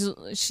 she's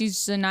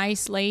a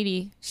nice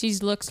lady. She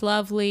looks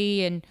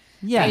lovely, and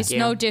Yeah, it's you.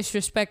 no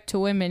disrespect to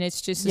women.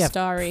 It's just a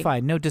story.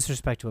 fine. No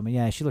disrespect to women.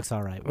 Yeah, she looks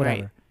all right.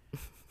 Whatever.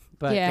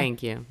 But Yeah.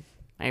 Thank you.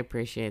 I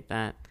appreciate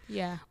that.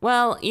 Yeah.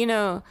 Well, you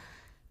know,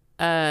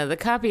 the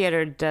copy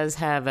editor does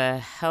have a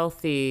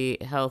healthy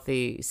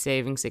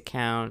savings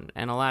account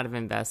and a lot of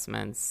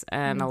investments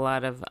and a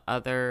lot of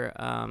other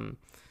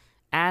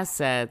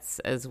assets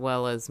as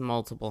well as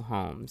multiple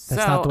homes.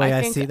 that's so not the way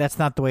I think see. That's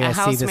not the way a I see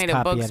house this made of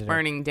copy books editor.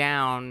 burning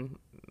down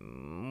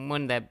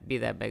wouldn't that be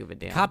that big of a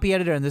deal? Copy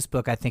editor in this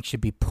book, I think,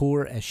 should be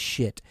poor as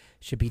shit.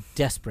 Should be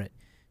desperate.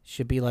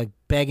 Should be like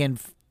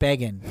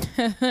begging.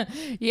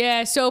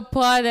 Yeah, so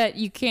poor that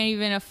you can't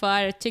even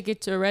afford a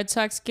ticket to a Red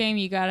Sox game.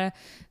 You gotta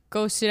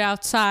go sit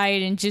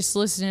outside and just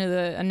listen to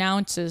the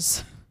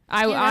announcers.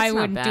 Yeah, that's I not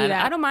wouldn't bad. do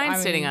that. I don't mind I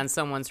sitting mean- on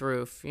someone's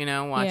roof, you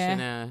know,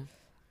 watching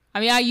I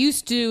mean, I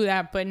used to do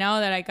that, but now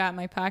that I got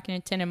my parking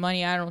attendant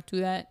money, I don't do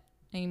that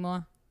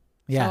anymore.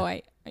 Yeah.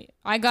 So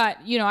I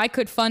got, you know, I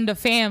could fund a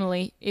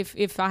family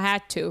if I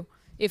had to.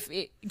 If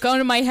it go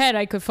to my head,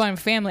 I could fund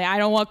a family. I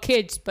don't want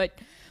kids, but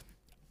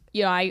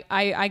you know,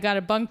 I got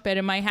a bunk bed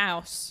in my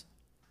house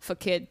for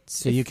kids.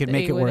 So you could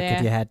make it work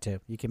if you had to.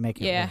 You can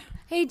make it Yeah. work.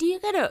 Hey, do you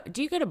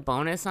get a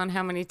bonus on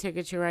how many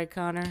tickets you write,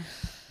 Connor?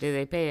 Do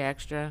they pay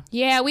extra?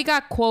 Yeah, we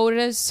got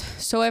quotas.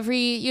 So every,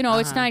 you know,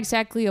 it's not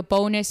exactly a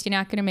bonus. You're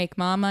not going to make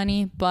more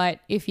money. But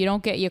if you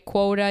don't get your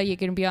quota, you're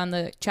going to be on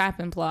the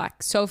chopping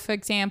block. So, for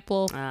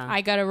example,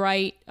 I got to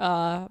write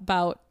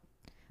about,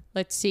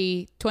 let's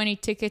see, 20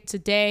 tickets a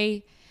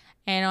day.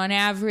 And on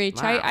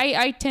average, Wow.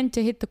 I tend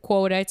to hit the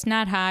quota. It's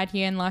not hard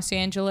here in Los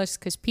Angeles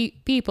because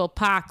people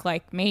park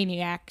like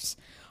maniacs.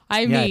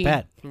 I Yeah, I mean,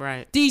 bet.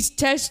 Right. these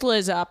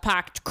Teslas are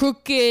parked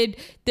crooked.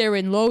 They're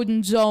in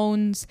loading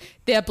zones.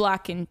 They're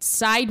blocking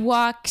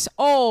sidewalks.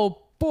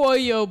 Oh boy,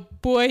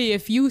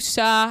 if you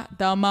saw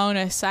the amount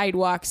of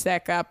sidewalks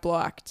that got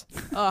blocked.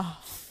 Oh,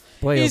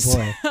 Boy, oh it's-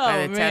 boy.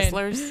 By the man.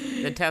 Teslers?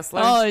 The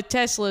Teslers? Oh, the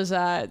Teslas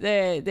are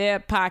they're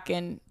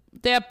parking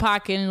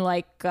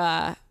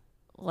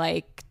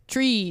like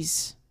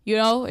trees. You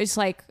know, it's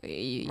like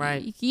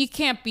Right. you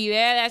can't be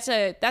there.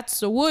 That's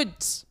the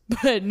woods.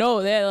 But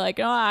no, they're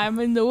like, oh, I'm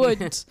in the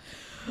woods.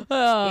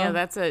 Yeah,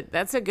 that's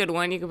a good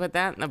one. You can put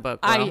that in the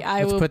book. Will. I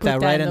Let's will put that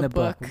right in the the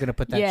book. We're gonna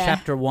put that Yeah.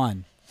 chapter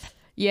 1.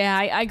 Yeah,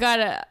 I got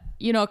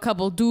a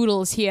couple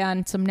doodles here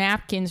and some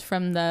napkins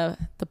from the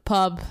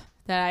pub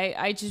that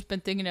I just been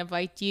thinking of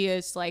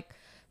ideas. Like,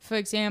 for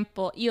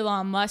example,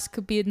 Elon Musk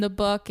could be in the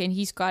book, and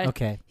he's got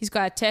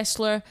a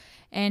Tesla,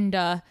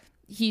 and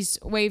he's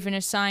waving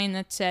a sign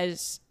that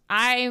says,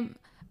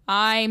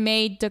 I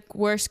made the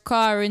worst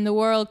car in the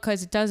world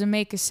because it doesn't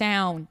make a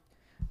sound.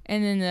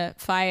 And then the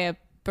fire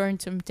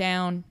burns him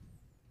down.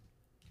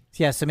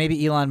 Yeah, so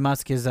maybe Elon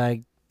Musk is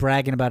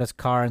bragging about his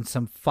car, and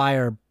some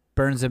fire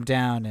burns him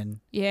down, and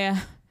Yeah.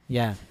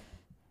 yeah.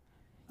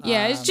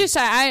 It's just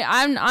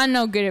I'm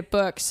no good at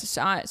books,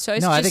 so it's No,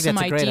 just I think some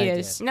that's a great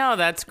ideas. No,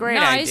 that's a great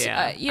No, it's,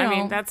 idea. you I know-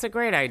 mean, that's a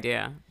great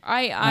idea.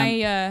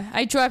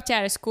 I dropped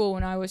out of school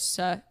when I was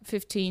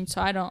 15,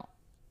 so I don't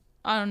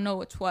know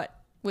what's what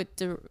with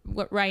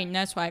what writing.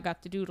 That's why I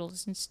got the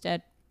doodles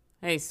instead.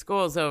 Hey,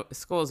 school's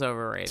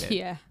overrated.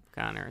 Yeah.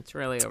 Connor, it's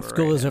really overrated.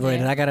 School is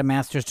overrated. Yeah. I got a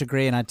master's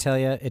degree, and I tell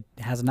you, it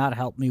has not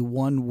helped me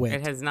one whit.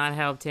 It has not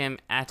helped him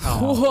at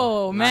all.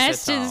 Whoa, Not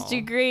master's at all.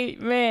 degree,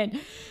 man.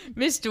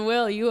 Mr.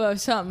 Will, you have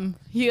something.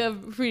 You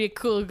have a pretty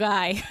cool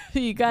guy.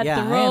 You got Yeah,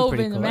 the I am robe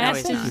pretty and the cool. No,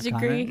 he's master's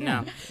not. degree.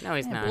 No,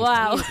 he's not.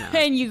 Wow. He's not.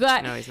 And you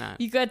got No, he's not.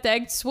 you got the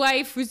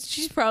ex-wife, who's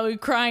she's probably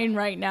crying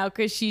right now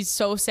because she's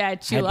so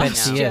sad she I bet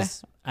lost she you.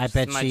 is. I She's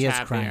bet much she is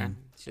happier. crying.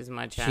 She's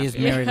much She happier. is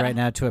married Yeah. right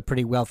now to a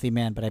pretty wealthy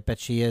man, but I bet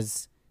she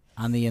is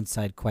on the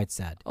inside quite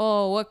sad.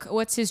 Oh,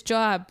 what's his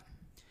job?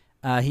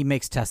 He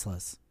makes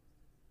Teslas.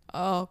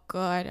 Oh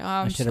God,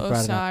 I'm should have so brought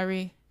it up.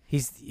 sorry.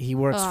 He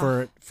works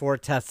for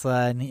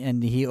Tesla,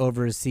 and he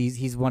oversees.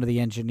 He's one of the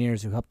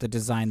engineers who helped to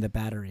design the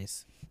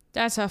batteries.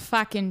 That's a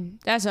fucking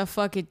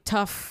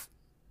tough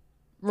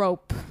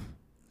rope.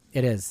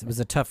 It is. It was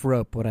a tough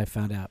rope. What I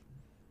found out.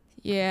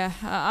 Yeah,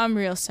 I'm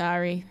real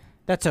sorry.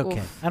 That's okay.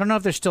 Oof. I don't know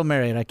if they're still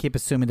married. I keep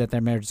assuming that their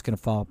marriage is going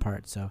to fall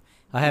apart. So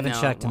I haven't No,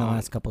 it checked in the won't.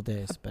 last couple of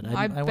days, but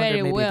I I bet wonder it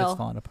maybe if will. it's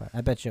falling apart.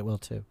 I bet you it will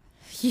too.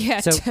 Yeah,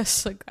 So-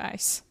 Tesla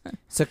guys.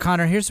 So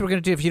Connor, here's what we're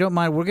going to do. If you don't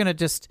mind, we're going to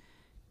just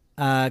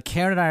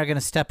Karen and I are going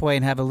to step away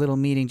and have a little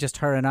meeting, just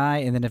her and I,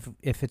 and then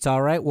if it's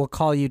all right, we'll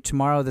call you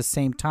tomorrow at the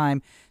same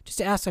time just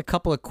to ask a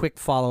couple of quick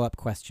follow-up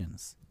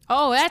questions.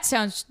 Oh,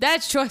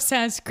 that sure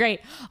sounds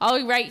great. I'll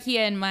be right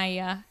here in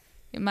my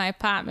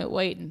apartment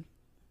waiting.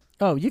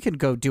 Oh, you can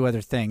go do other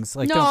things.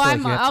 Like No, don't feel like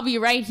you have I'll be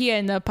right here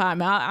in the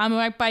apartment. I'm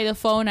right by the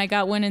phone. I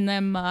got one of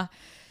them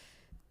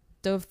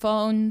the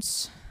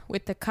phones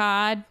with the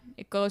card.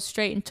 It goes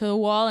straight into the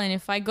wall, and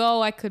if I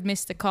go, I could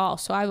miss the call.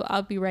 So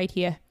I'll be right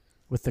here.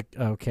 with the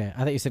okay.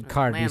 I thought you said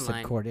card, but you said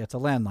Landline. cord. Yeah, it's a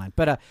landline.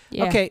 But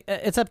Yeah. okay,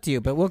 it's up to you.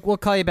 But we'll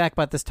call you back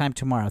about this time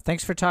tomorrow.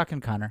 Thanks for talking,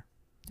 Connor.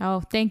 Oh,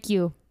 thank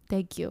you.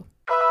 Thank you.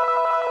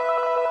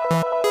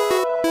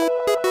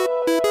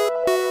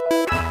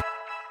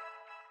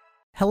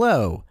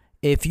 Hello.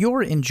 If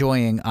you're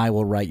enjoying I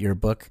Will Write Your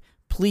Book,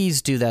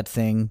 please do that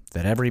thing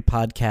that every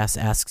podcast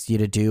asks you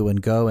to do and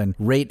go and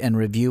rate and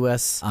review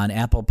us on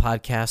Apple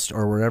Podcasts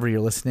or wherever you're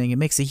listening. It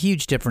makes a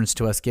huge difference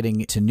to us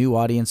getting to new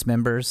audience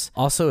members.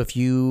 Also, if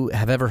you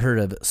have ever heard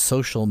of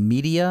social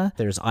media,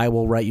 there's I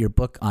Will Write Your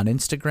Book on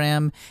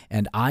Instagram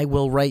and I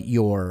Will Write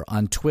Your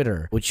on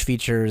Twitter, which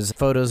features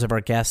photos of our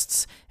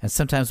guests. And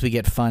sometimes we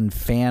get fun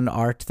fan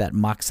art that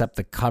mocks up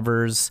the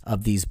covers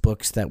of these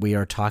books that we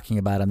are talking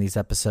about on these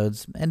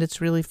episodes. And it's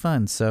really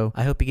fun. So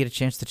I hope you get a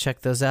chance to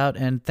check those out.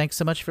 And thanks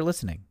so much for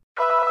listening.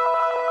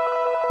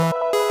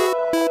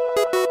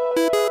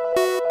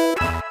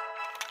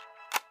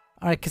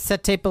 All right,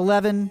 cassette tape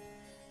 11.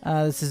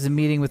 This is a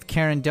meeting with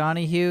Karen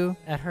Donahue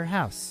at her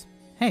house.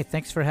 Hey,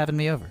 thanks for having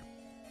me over.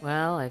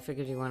 Well, I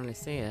figured you wanted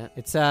to see it.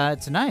 It's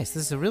nice.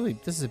 This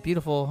is a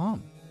beautiful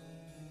home.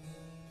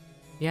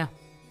 Yeah,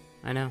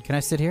 I know. Can I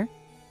sit here?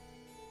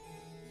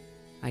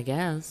 I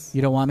guess.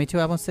 You don't want me to?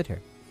 I won't sit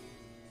here.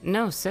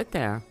 No, sit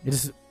there. It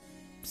is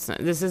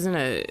This isn't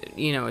a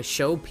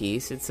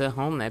showpiece. It's a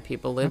home that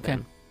people live okay.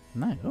 in.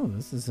 Nice. Oh,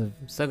 this is a.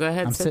 So go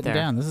ahead, I'm sit sitting there.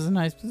 down. This is a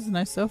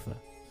nice sofa.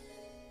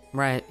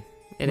 Right.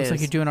 It Looks is. like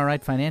you're doing all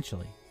right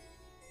financially.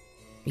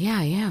 Yeah,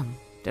 I am.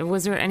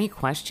 Was there any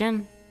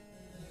question?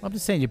 Well, I'm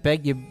just saying,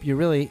 you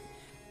really,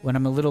 when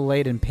I'm a little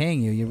late in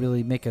paying you, you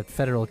really make a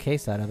federal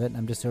case out of it. And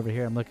I'm just over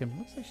here. I'm looking.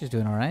 Looks like she's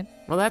doing all right.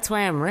 Well, that's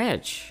why I'm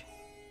rich.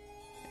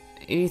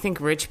 You think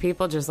rich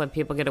people just let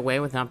people get away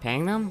with not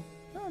paying them?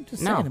 No, I'm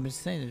just No. saying. I'm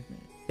just saying.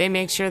 They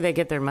make sure they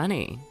get their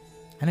money.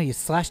 I know you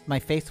slashed my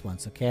face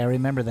once. Okay, I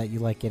remember that you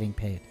like getting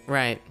paid.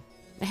 Right.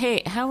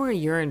 Hey, how are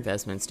your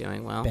investments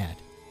doing? Well, Bad.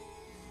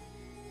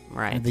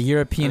 right. And the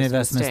European That was a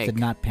investments mistake. did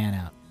not pan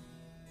out.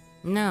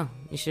 No,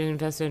 you should have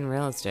invested in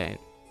real estate.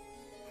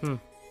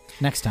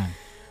 Next time.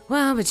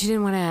 Well, but you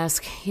didn't want to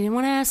ask. You didn't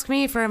want to ask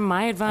me for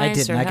my advice.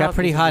 didn't. Or I got help.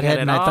 pretty You hot-headed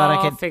got and it I thought I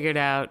all could- figured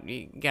out.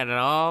 You got it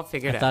all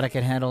figured I out. thought I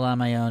could handle it on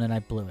my own, and I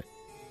blew it.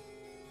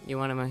 You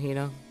want a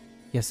mojito?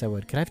 Yes, I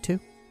would. Could I have two?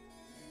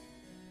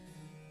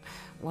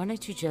 Why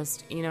don't you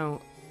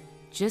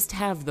just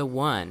have the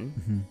one,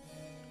 Mm-hmm.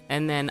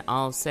 and then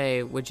I'll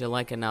say, "Would you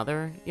like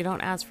another?" You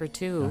don't ask for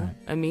two All right.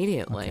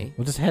 immediately. Okay.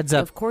 Well, just heads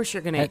up. Of course,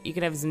 you're gonna. Head- You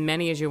can have as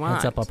many as you want.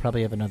 Heads up. I'll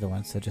probably have another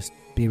one, so just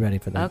be ready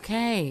for that.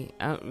 Okay,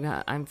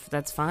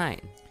 That's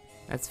fine.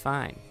 That's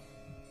fine.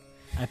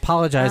 I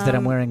apologize that I'm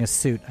Um, wearing a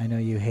suit. I know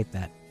you hate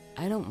that.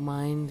 I don't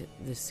mind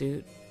the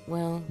suit.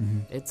 Well,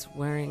 Mhm. it's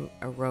wearing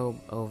a robe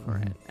over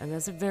Mhm. it, and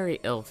that's a very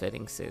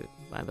ill-fitting suit,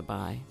 by the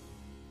by.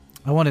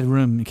 I wanted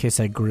room in case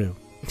I grew.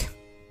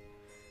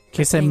 In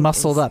case I thing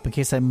muscled is- up. In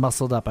case I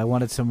muscled up. I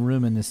wanted some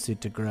room in this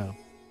suit to grow.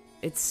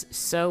 It's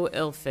so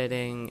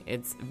ill-fitting.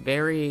 It's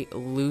very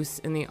loose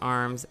in the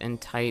arms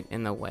and tight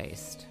in the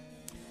waist.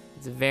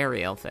 It's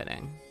very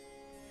ill-fitting.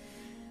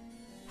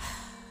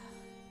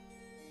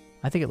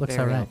 I think it looks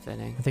Very all right.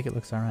 ill-fitting. I think it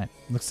looks all right.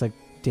 Looks like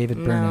David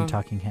Byrne No. in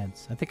Talking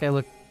Heads. I think I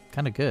look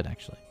kind of good,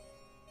 actually.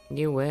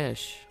 You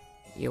wish.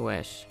 You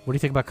wish. What do you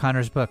think about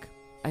Connor's book?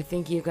 I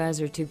think you guys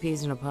are two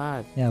peas in a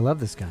pod. Yeah, I love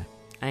this guy.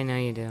 I know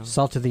you do.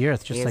 Salt of the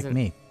earth, just He like isn't-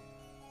 me.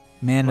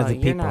 Man Well, of the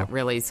you're people. not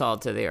really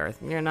salt of the earth.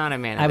 You're not a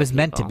man of the I was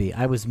meant to people. be.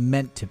 I was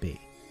meant to be.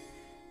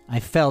 I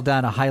fell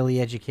down a highly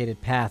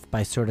educated path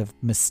by sort of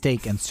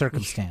mistake and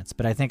circumstance,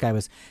 but I think I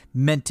was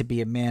meant to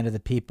be a man of the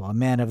people, a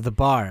man of the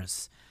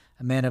bars,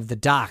 a man of the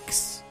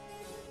docks.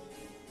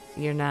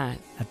 You're not.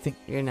 I think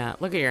You're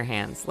not. Look at your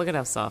hands. Look at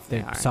how soft they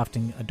they're are. soft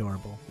and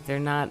adorable. They're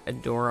not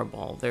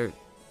adorable. They're They're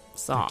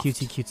soft.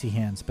 cutesy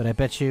hands, but I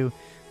bet you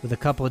with a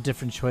couple of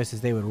different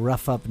choices they would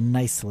rough up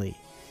nicely.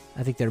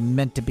 I think they're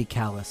meant to be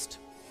calloused.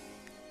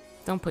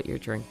 Don't put your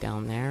drink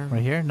down there.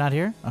 Right here? Not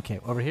here? Okay,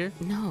 over here?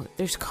 No,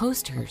 there's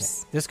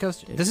coasters. This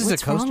coaster? This is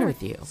What's a coaster? wrong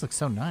with you? This looks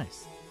so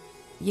nice.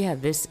 Yeah,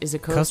 this is a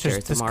coaster.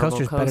 It's a This marble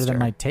coaster's coaster. better than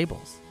my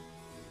tables.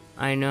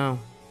 I know.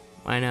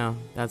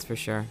 That's for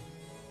sure.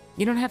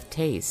 You don't have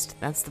taste.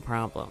 That's the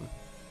problem.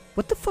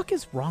 What the fuck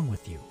is wrong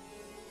with you?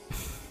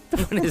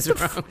 What is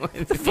wrong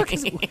with The fuck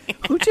is, me?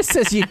 who just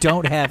says you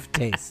don't have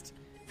taste?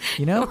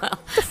 You know? Well,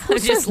 Who I'm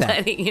says just that?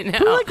 letting you know.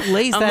 Who like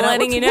lays I'm that out?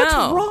 letting you What's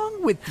know.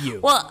 wrong with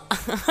you? Well, I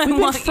We've been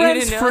want you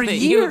friends to know for that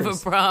years. you have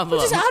a problem.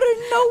 Just out of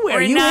nowhere.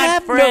 We're you not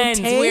have friends.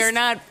 no taste. We are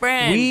not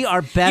friends. We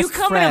are best You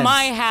come friends. into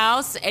my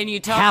house and you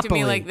talk to me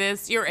Happily. like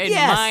this. You're in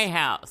Yes. my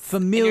house.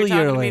 And you're talking to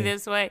Familiarly. me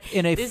this way.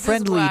 In a this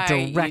friendly, is why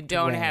you direct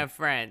don't way. have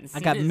friends. I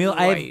got This is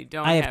I why you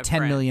don't have 10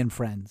 friends. million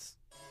friends.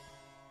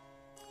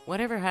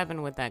 Whatever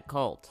happened with that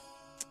cult?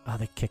 Oh,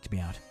 they kicked me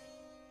out.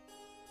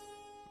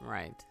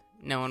 Right.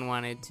 No one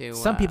wanted to.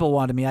 Some people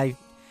wanted me.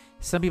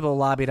 Some people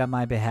lobbied on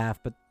my behalf,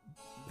 but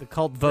the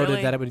cult voted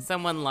really? that it would.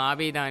 Someone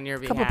lobbied on your A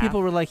behalf. couple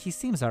people were like, "He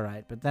seems all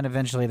right," but then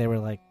eventually they were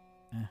like,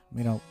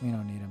 "We don't need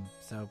him."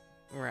 So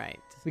Right.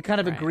 we kind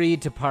of Right.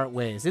 agreed to part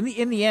ways. In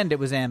the end, it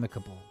was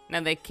amicable.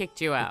 No, they kicked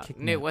you out. kicked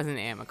me It out. wasn't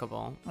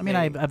amicable. I mean,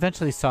 I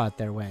eventually saw it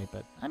their way,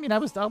 but I mean,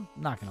 I'm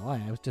not gonna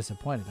lie, I was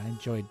disappointed. I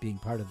enjoyed being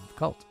part of the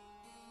cult.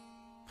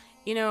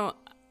 You know,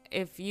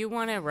 if you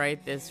want to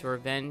write this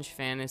revenge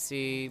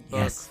fantasy book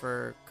Yes.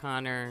 for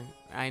Connor,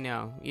 I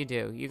know you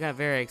do. You got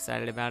very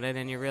excited about it,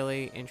 and you're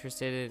really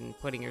interested in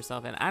putting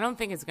yourself in. I don't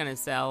think it's going to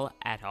sell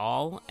at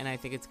all, and I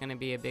think it's going to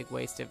be a big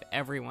waste of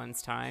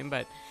everyone's time.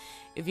 But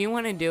if you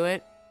want to do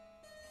it,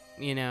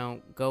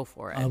 go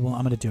for it. I'm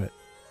gonna do it.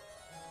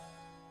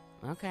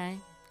 Okay,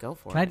 go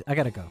for Can it. I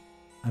gotta go.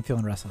 I'm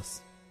feeling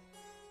restless.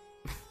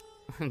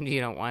 You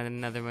don't want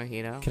another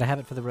mojito? Could I have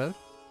it for the road?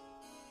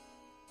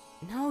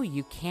 No,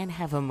 you can't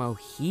have a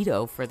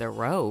mojito for the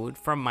road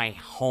from my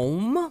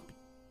home.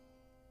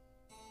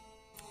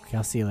 Okay,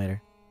 I'll see you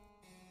later.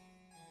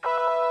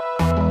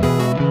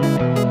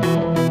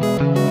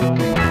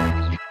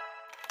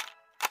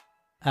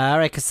 All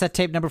right, cassette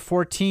tape number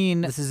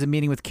 14. This is a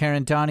meeting with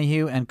Karen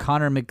Donahue and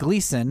Connor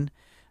McGleason.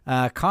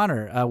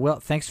 Connor,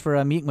 well, thanks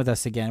for meeting with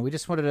us again. We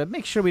just wanted to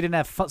make sure we didn't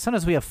have...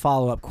 Sometimes we have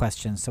follow-up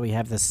questions, so we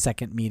have this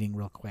second meeting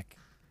real quick.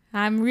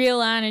 I'm real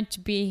honored to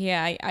be here.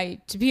 I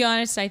to be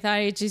honest, I thought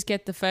I'd just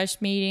get the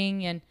first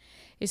meeting, and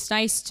it's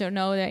nice to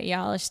know that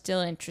y'all are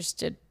still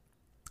interested.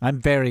 I'm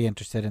very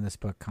interested in this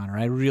book, Connor.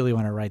 I really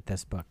want to write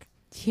this book.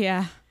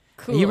 Yeah,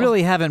 cool. You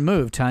really haven't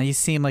moved, huh? You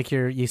seem like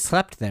you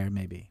slept there,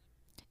 maybe.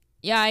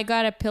 Yeah, I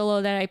got a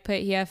pillow that I put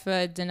here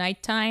for the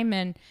nighttime,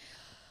 and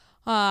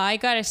I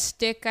got a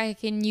stick I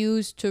can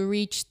use to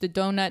reach the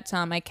donuts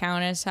on my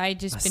counter. So I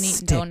just been eating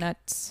stick?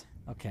 donuts.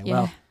 Okay, Yeah.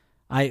 well,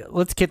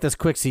 let's get this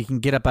quick so you can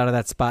get up out of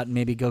that spot and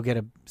maybe go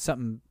get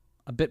something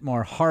a bit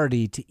more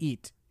hearty to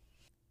eat.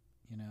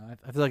 You know,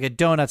 I feel like a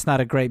donut's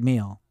not a great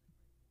meal.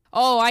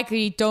 Oh, I could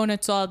eat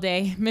donuts all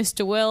day,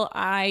 Mr. Will.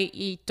 I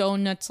eat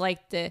donuts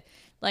like the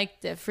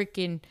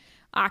freaking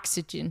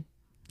oxygen.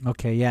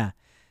 Okay, yeah.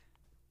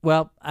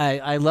 Well,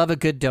 I love a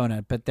good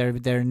donut, but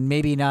they're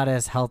maybe not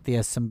as healthy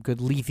as some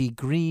good leafy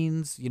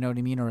greens, you know what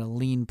I mean, or a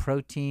lean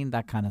protein,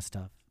 that kind of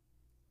stuff.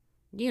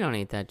 You don't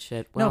eat that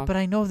shit. Well, no, but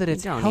I know that you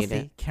it's don't eat healthy,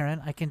 it.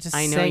 Karen. I can just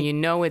I know say you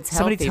know it's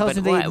somebody healthy,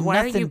 tells but me they eat why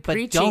are nothing you but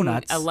preaching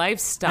donuts. a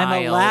lifestyle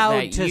I'm allowed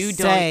that to you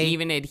say- don't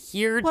even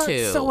adhere well,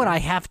 to? so what? I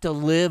have to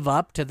live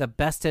up to the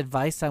best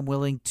advice I'm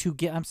willing to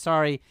give. I'm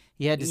sorry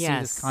you had to see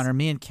Yes. this, Connor.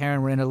 Me and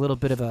Karen were in a little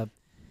bit of a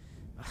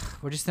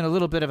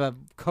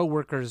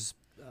co-workers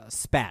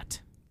spat.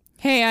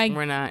 Hey,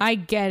 We're not. I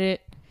get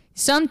it.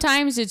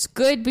 Sometimes it's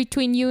good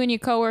between you and your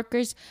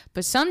coworkers,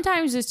 but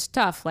sometimes it's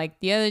tough. Like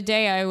the other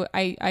day,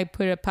 I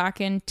put a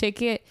parking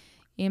ticket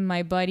in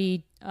my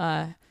buddy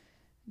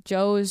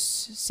Joe's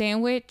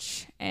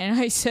sandwich, and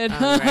I said,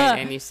 Oh, right,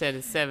 and you said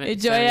it's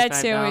 "Enjoy that $75.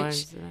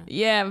 sandwich."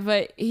 Yeah,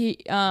 but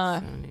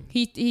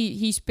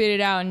he spit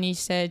it out and he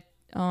said,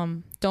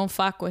 "Don't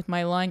fuck with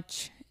my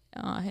lunch,"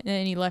 and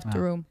then he left the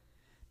Wow. room.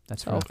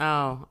 That's So- rough.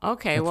 Oh,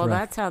 okay. That's well, rough.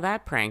 that's how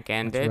that prank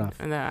ended. rough.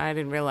 And I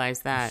didn't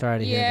realize that. Sorry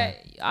to hear Yeah,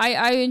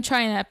 that. I've been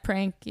trying that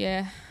prank.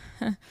 Yeah.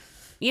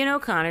 You know,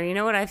 Connor, you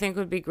know what I think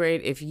would be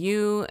great? If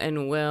you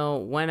and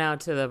Will went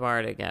out to the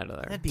bar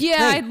together. That'd be Yeah,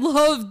 great. I'd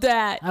love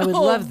that. I would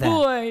oh, love that.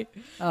 Boy.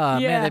 Oh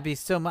man, Yeah. that'd be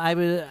so.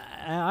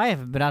 I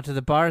haven't been out to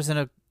the bars in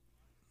a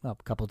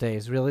couple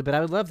days, really, but I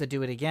would love to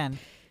do it again.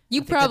 You I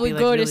think that'd probably be, like,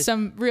 go really- to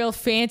some real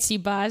fancy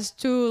bars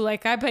too.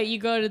 Like I bet you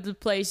go to the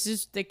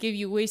places that give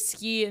you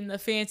whiskey in the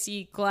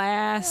fancy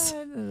glass.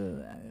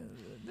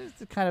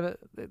 kind of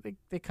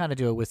they kind of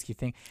do a whiskey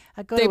thing.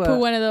 I go They to put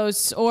one of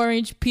those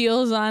orange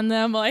peels on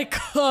them, like,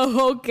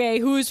 oh, okay,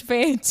 who's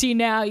fancy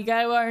now? You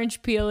got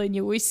orange peel in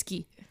your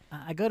whiskey.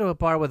 I go to a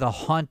bar with a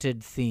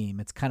haunted theme.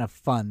 It's kind of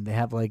fun. They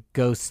have like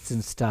ghosts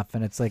and stuff,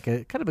 and it's like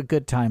a kind of a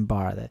good time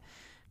bar. That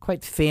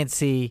quite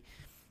fancy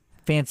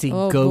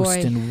Oh,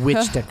 ghost boy. and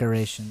witch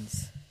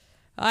decorations.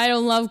 I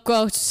don't love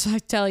ghosts, I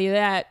tell you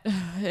that.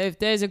 If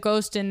there's a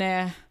ghost in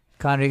there,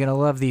 Connor, you're gonna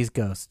love these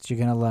ghosts. You're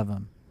gonna love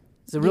them.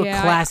 It's a real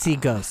Yeah, classy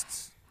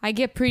ghosts. I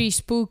get pretty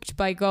spooked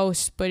by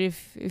ghosts. But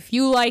if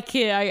you like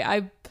it,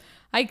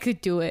 I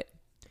could do it.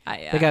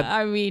 They got-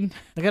 I mean,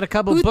 I got a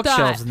couple Who of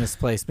bookshelves thought? in this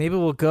place. Maybe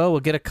we'll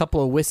get a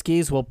couple of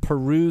whiskeys. We'll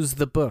peruse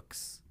the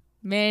books.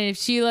 man, if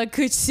Sheila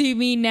could see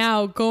me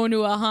now going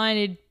to a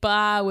haunted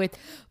bar with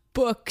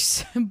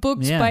books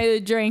Yeah. by the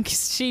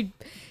drinks,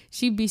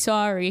 she'd be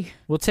sorry.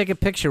 We'll take a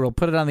picture. We'll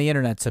put it on the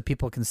internet so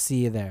people can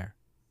see you there.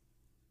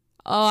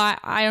 Oh,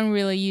 I don't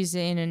really use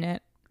the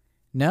internet.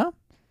 No?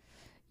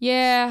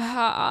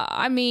 Yeah,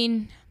 I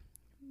mean,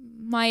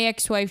 my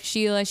ex-wife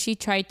Sheila, she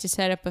tried to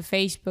set up a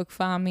Facebook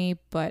for me,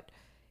 but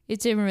it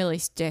didn't really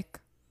stick.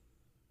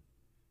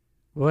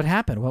 What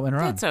happened? What went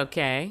wrong? That's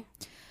okay.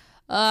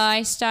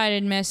 I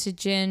started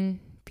messaging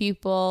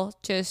people,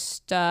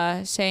 just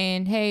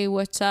saying, "Hey,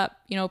 what's up?"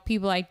 You know,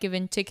 people I'd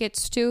given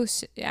tickets to,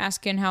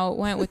 asking how it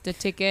went with the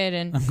ticket,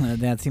 and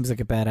That seems like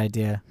a bad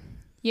idea.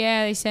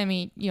 yeah, they sent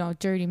me,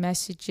 dirty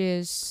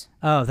messages.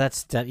 Oh,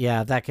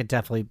 that could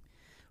definitely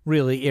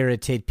really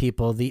irritate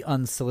people, the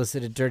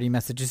unsolicited dirty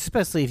messages,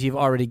 especially if you've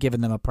already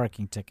given them a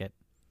parking ticket.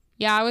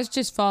 Yeah, I was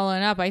just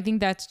following up. I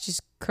think that's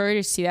just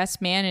courtesy. That's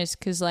manners.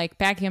 Because, like,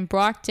 back in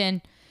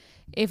Brockton,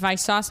 if I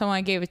saw someone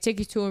I gave a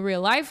ticket to in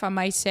real life, I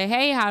might say,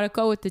 hey, how'd it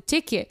go with the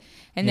ticket?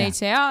 And Yeah. they'd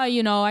say,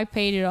 oh, I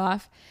paid it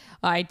off.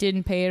 I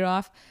didn't pay it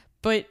off.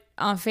 But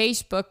on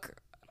Facebook,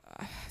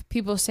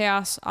 people say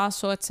all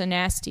sorts of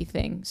nasty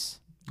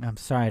things. I'm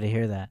sorry to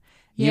hear that.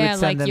 You Yeah, would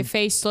send like them- your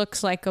face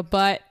looks like a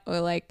butt,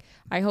 or like,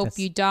 I hope That's-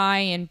 you die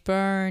and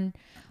burn.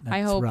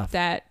 I That's hope rough.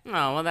 that, Oh,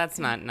 well, that's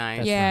not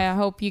nice. I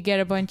hope you get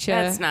a bunch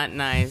That's of not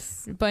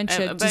nice. of But,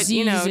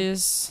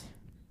 diseases.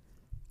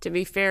 To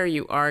be fair,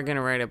 you are going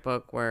to write a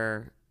book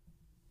where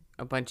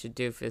a bunch of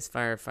doofus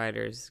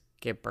firefighters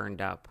get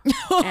burned up.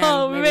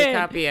 Oh, and maybe a man.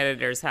 copy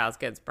editor's house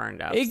gets burned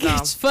up. It so.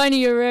 gets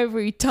funnier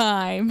every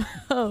time.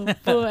 Oh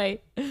boy,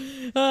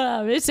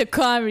 it's a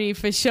comedy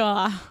for sure.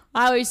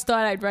 I always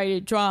thought I'd write a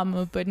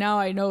drama, but now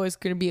I know it's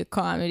gonna be a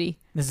comedy.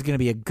 This is going to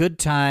be a good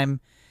time.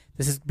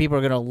 People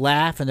are going to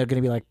laugh, and they're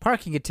going to be like,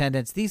 parking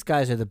attendants, these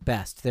guys are the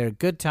best. They're a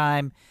good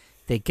time.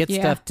 They get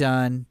Yeah. stuff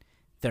done.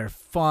 They're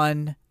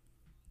fun.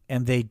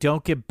 And they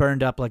don't get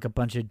burned up like a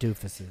bunch of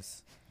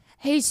doofuses.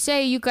 Hey,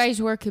 say you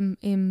guys work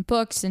in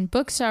books, and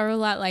books are a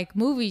lot like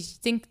movies. You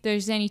think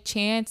there's any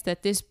chance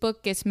that this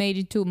book gets made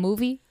into a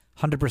movie?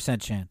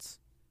 100% chance.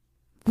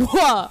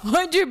 What?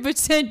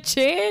 100%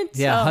 chance?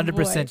 Yeah, Oh, 100%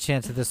 boy.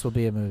 chance that this will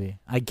be a movie.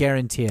 I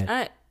guarantee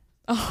it.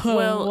 Oh,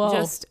 Well, whoa.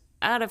 just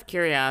out of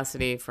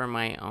curiosity for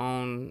my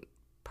own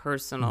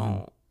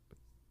personal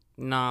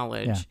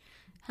knowledge, Yeah.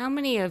 how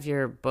many of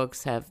your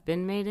books have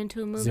been made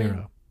into a movie?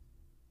 0.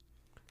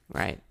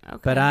 Right. Okay.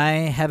 But I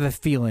have a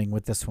feeling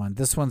with this one.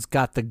 This one's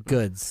got the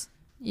goods.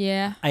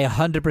 Yeah. I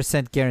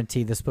 100%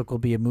 guarantee this book will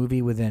be a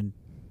movie within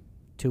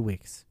 2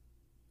 weeks.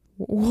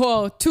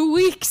 Whoa, 2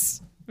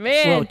 weeks,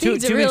 man. Well, two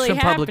things are weeks really from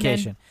happening.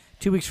 publication.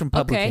 2 weeks from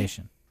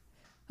publication.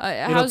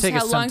 It'll take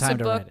us how some long's time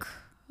the to write book?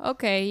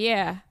 Okay,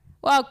 yeah.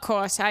 Well, of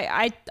course.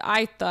 I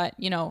thought,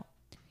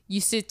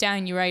 you sit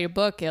down, you write a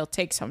book, it'll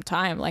take some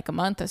time, like a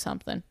month or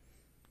something.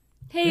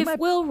 Hey, if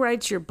Will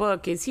writes your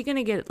book, is he going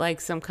to get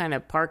like some kind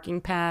of parking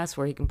pass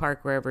where he can park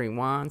wherever he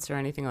wants or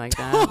anything like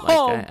that?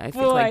 Oh, I think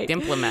like boy.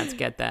 diplomats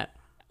get that.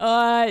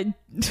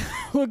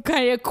 What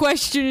kind of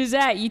question is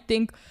that? You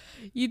think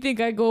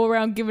I go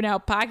around giving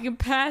out parking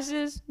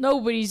passes?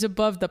 Nobody's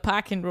above the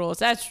parking rules.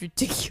 That's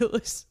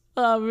ridiculous.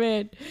 Oh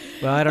man.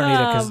 Well, I don't need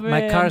it because Oh, my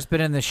man. car's been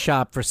in the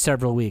shop for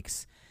several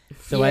weeks.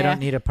 So I Yeah. don't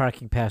need a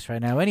parking pass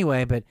right now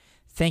anyway, but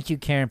thank you,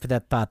 Karen, for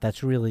that thought.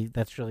 That's really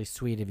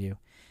sweet of you.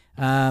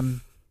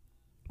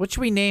 What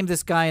should we name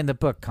this guy in the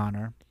book,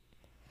 Connor?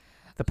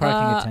 The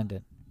parking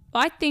attendant.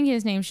 I think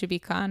his name should be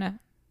Kana.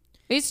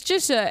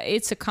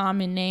 It's a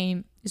common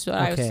name, is what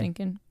I was Okay.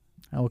 thinking.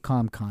 I will call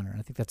him Connor.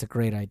 I think that's a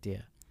great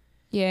idea.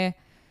 Yeah.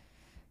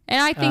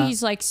 And I think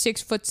he's like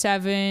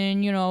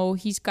 6'7".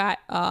 He's got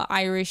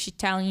Irish,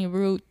 Italian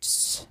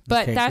roots.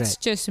 But Okay, that's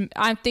great. just.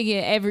 I'm thinking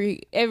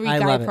every I guy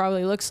love it.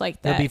 probably looks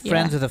like that. They'll be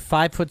friends with a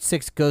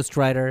 5'6"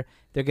 ghostwriter.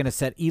 They're going to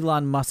set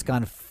Elon Musk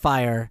on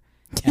fire,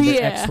 and their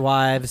Yeah.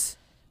 ex-wives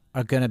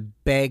are going to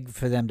beg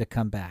for them to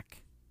come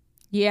back.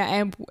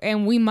 Yeah,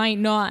 and we might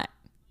not.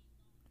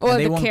 Or And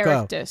they the won't go.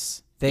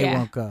 characters. They Yeah.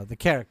 won't go. The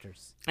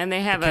characters. And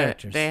they have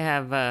characters.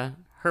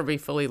 Herbie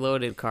fully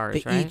loaded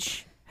cars, They right?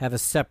 each have a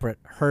separate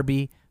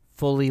Herbie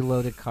fully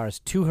loaded cars.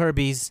 2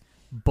 Herbies,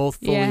 both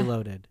fully Yeah.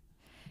 loaded.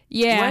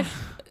 Yeah. What?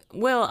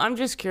 Well, I'm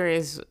just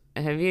curious.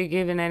 Have you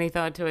given any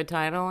thought to a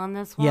title on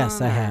this one?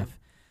 Yes, I or- have.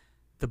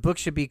 The book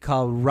should be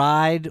called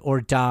Ride or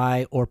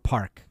Die or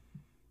Park.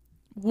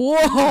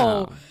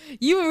 Whoa,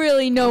 you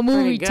really know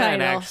movie good,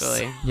 titles.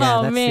 actually. Yeah,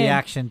 Oh, that's man. the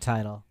action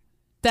title.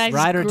 That's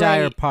Ride or great. Die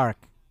or Park.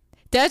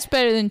 That's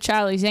better than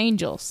Charlie's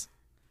Angels.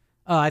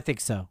 Oh, I think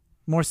so.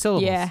 More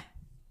syllables.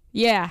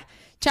 Yeah.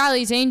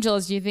 Charlie's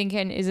Angels, you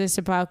thinking, is this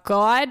about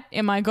God?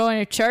 Am I going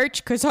to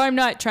church? Because I'm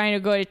not trying to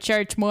go to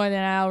church more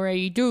than I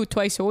already do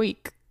twice a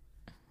week.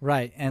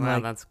 Right. And Well,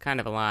 like that's kind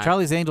of a lot.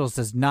 Charlie's Angels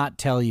does not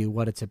tell you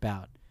what it's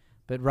about.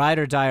 But Ride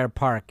or Die or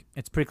Park,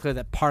 it's pretty clear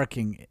that Park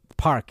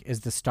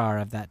is the star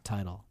of that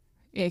title.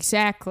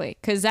 Exactly.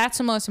 Because that's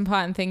the most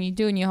important thing you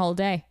do in your whole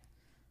day.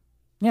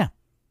 Yeah.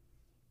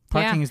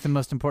 Parking Yeah. is the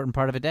most important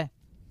part of a day.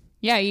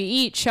 Yeah, you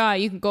eat, sure,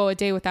 you can go a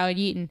day without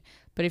eating.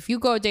 But if you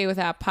go a day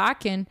without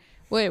parking,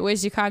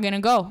 where's your car going to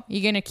go?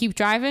 You going to keep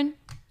driving?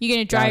 You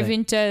going to drive it.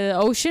 into the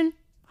ocean?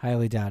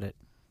 Highly doubt it.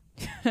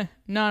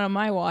 Not on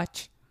my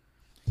watch.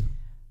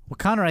 Well,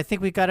 Connor, I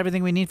think we've got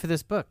everything we need for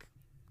this book.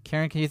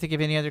 Karen, can you think of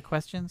any other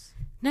questions?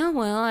 No,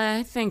 Will,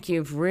 I think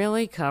you've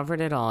really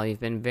covered it all. You've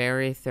been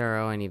very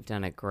thorough, and you've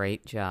done a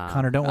great job.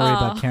 Connor, don't worry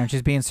about Karen.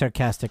 She's being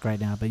sarcastic right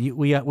now, but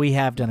we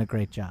have done a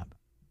great job.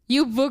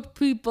 You book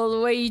people,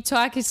 the way you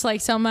talk, it's like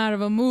something out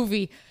of a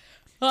movie.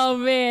 Oh,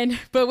 man.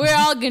 But we're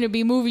all going to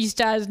be movie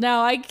stars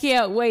now. I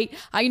can't wait.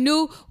 I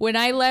knew when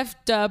I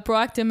left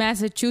Brockton,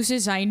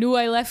 Massachusetts, I knew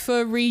I left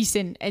for a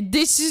reason. And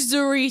this is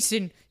the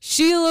reason.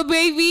 Sheila,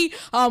 baby,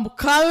 I'm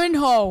coming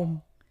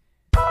home.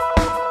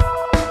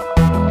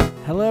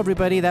 Hello,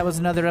 everybody. That was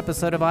another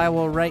episode of I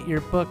Will Write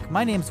Your Book.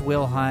 My name's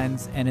Will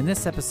Hines, and in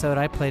this episode,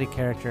 I played a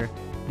character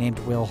named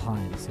Will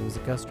Hines, who was a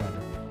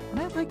ghostwriter. And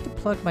I'd like to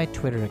plug my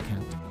Twitter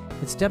account.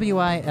 It's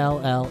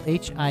WILLHINES.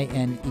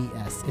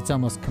 It's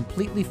almost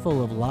completely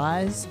full of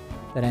lies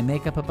that I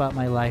make up about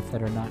my life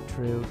that are not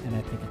true, and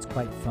I think it's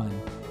quite fun.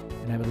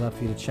 And I would love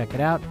for you to check it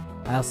out.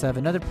 I also have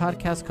another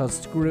podcast called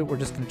Screw It. We're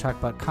just going to talk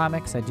about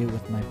comics. I do it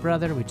with my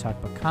brother. We talk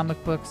about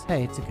comic books.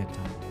 Hey, it's a good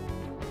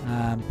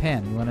time.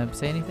 Pam, you want to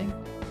say anything?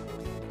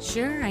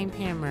 Sure, I'm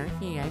Pam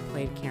Murphy. I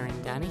played Karen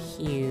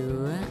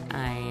Donahue.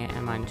 I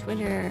am on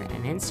Twitter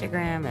and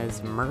Instagram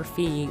as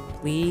Murphy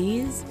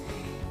Please.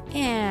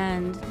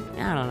 And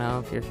I don't know,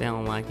 if you're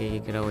feeling lucky, you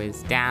could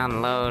always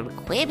download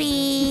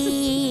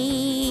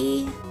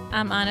Quibi.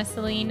 I'm Anna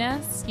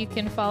Salinas. You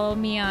can follow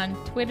me on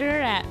Twitter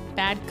at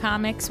Bad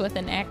Comics with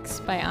an X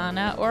by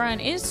Anna, or on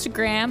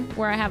Instagram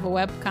where I have a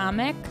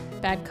webcomic,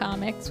 Bad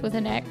Comics with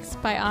an X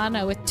by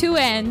Anna with 2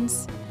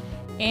 N's.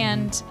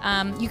 And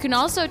you can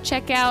also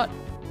check out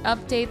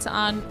updates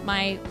on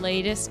my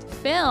latest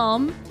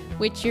film,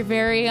 which your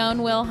very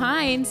own Will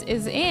Hines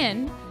is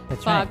in.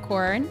 That's right.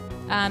 Foghorn.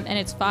 And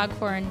it's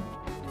Foghorn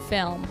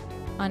Film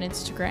on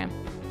Instagram.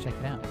 Check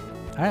it out.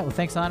 All right. Well,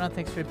 thanks, Anna.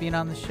 Thanks for being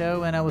on the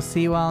show, and I will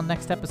see you all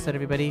next episode,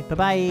 everybody.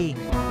 Bye-bye.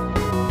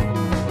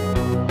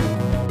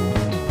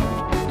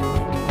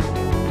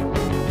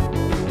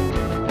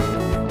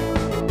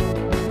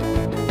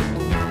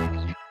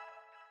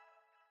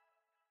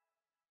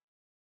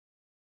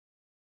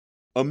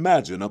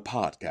 Imagine a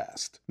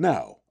podcast.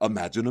 Now,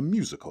 imagine a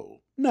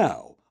musical.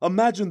 Now,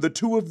 imagine the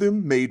two of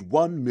them made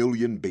 1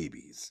 million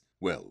babies.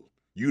 Well,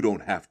 you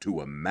don't have to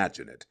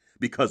imagine it,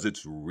 because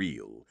it's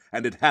real,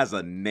 and it has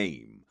a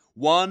name.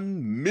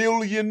 1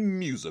 million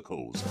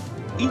musicals.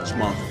 Each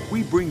month,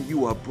 we bring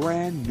you a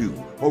brand new,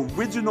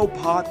 original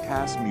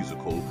podcast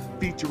musical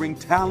featuring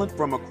talent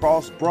from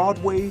across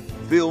Broadway,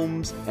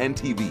 films, and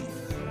TV.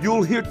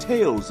 You'll hear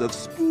tales of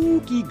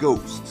spooky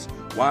ghosts,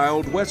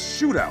 Wild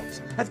West shootouts,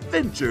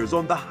 adventures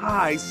on the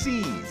high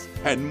seas,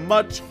 and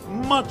much,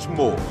 much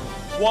more.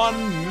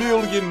 1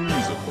 million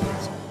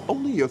musicals.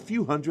 Only a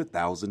few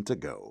 100,000 to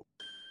go.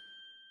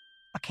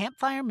 A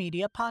Campfire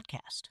Media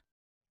podcast.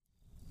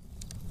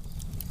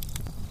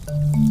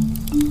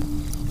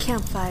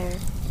 Campfire.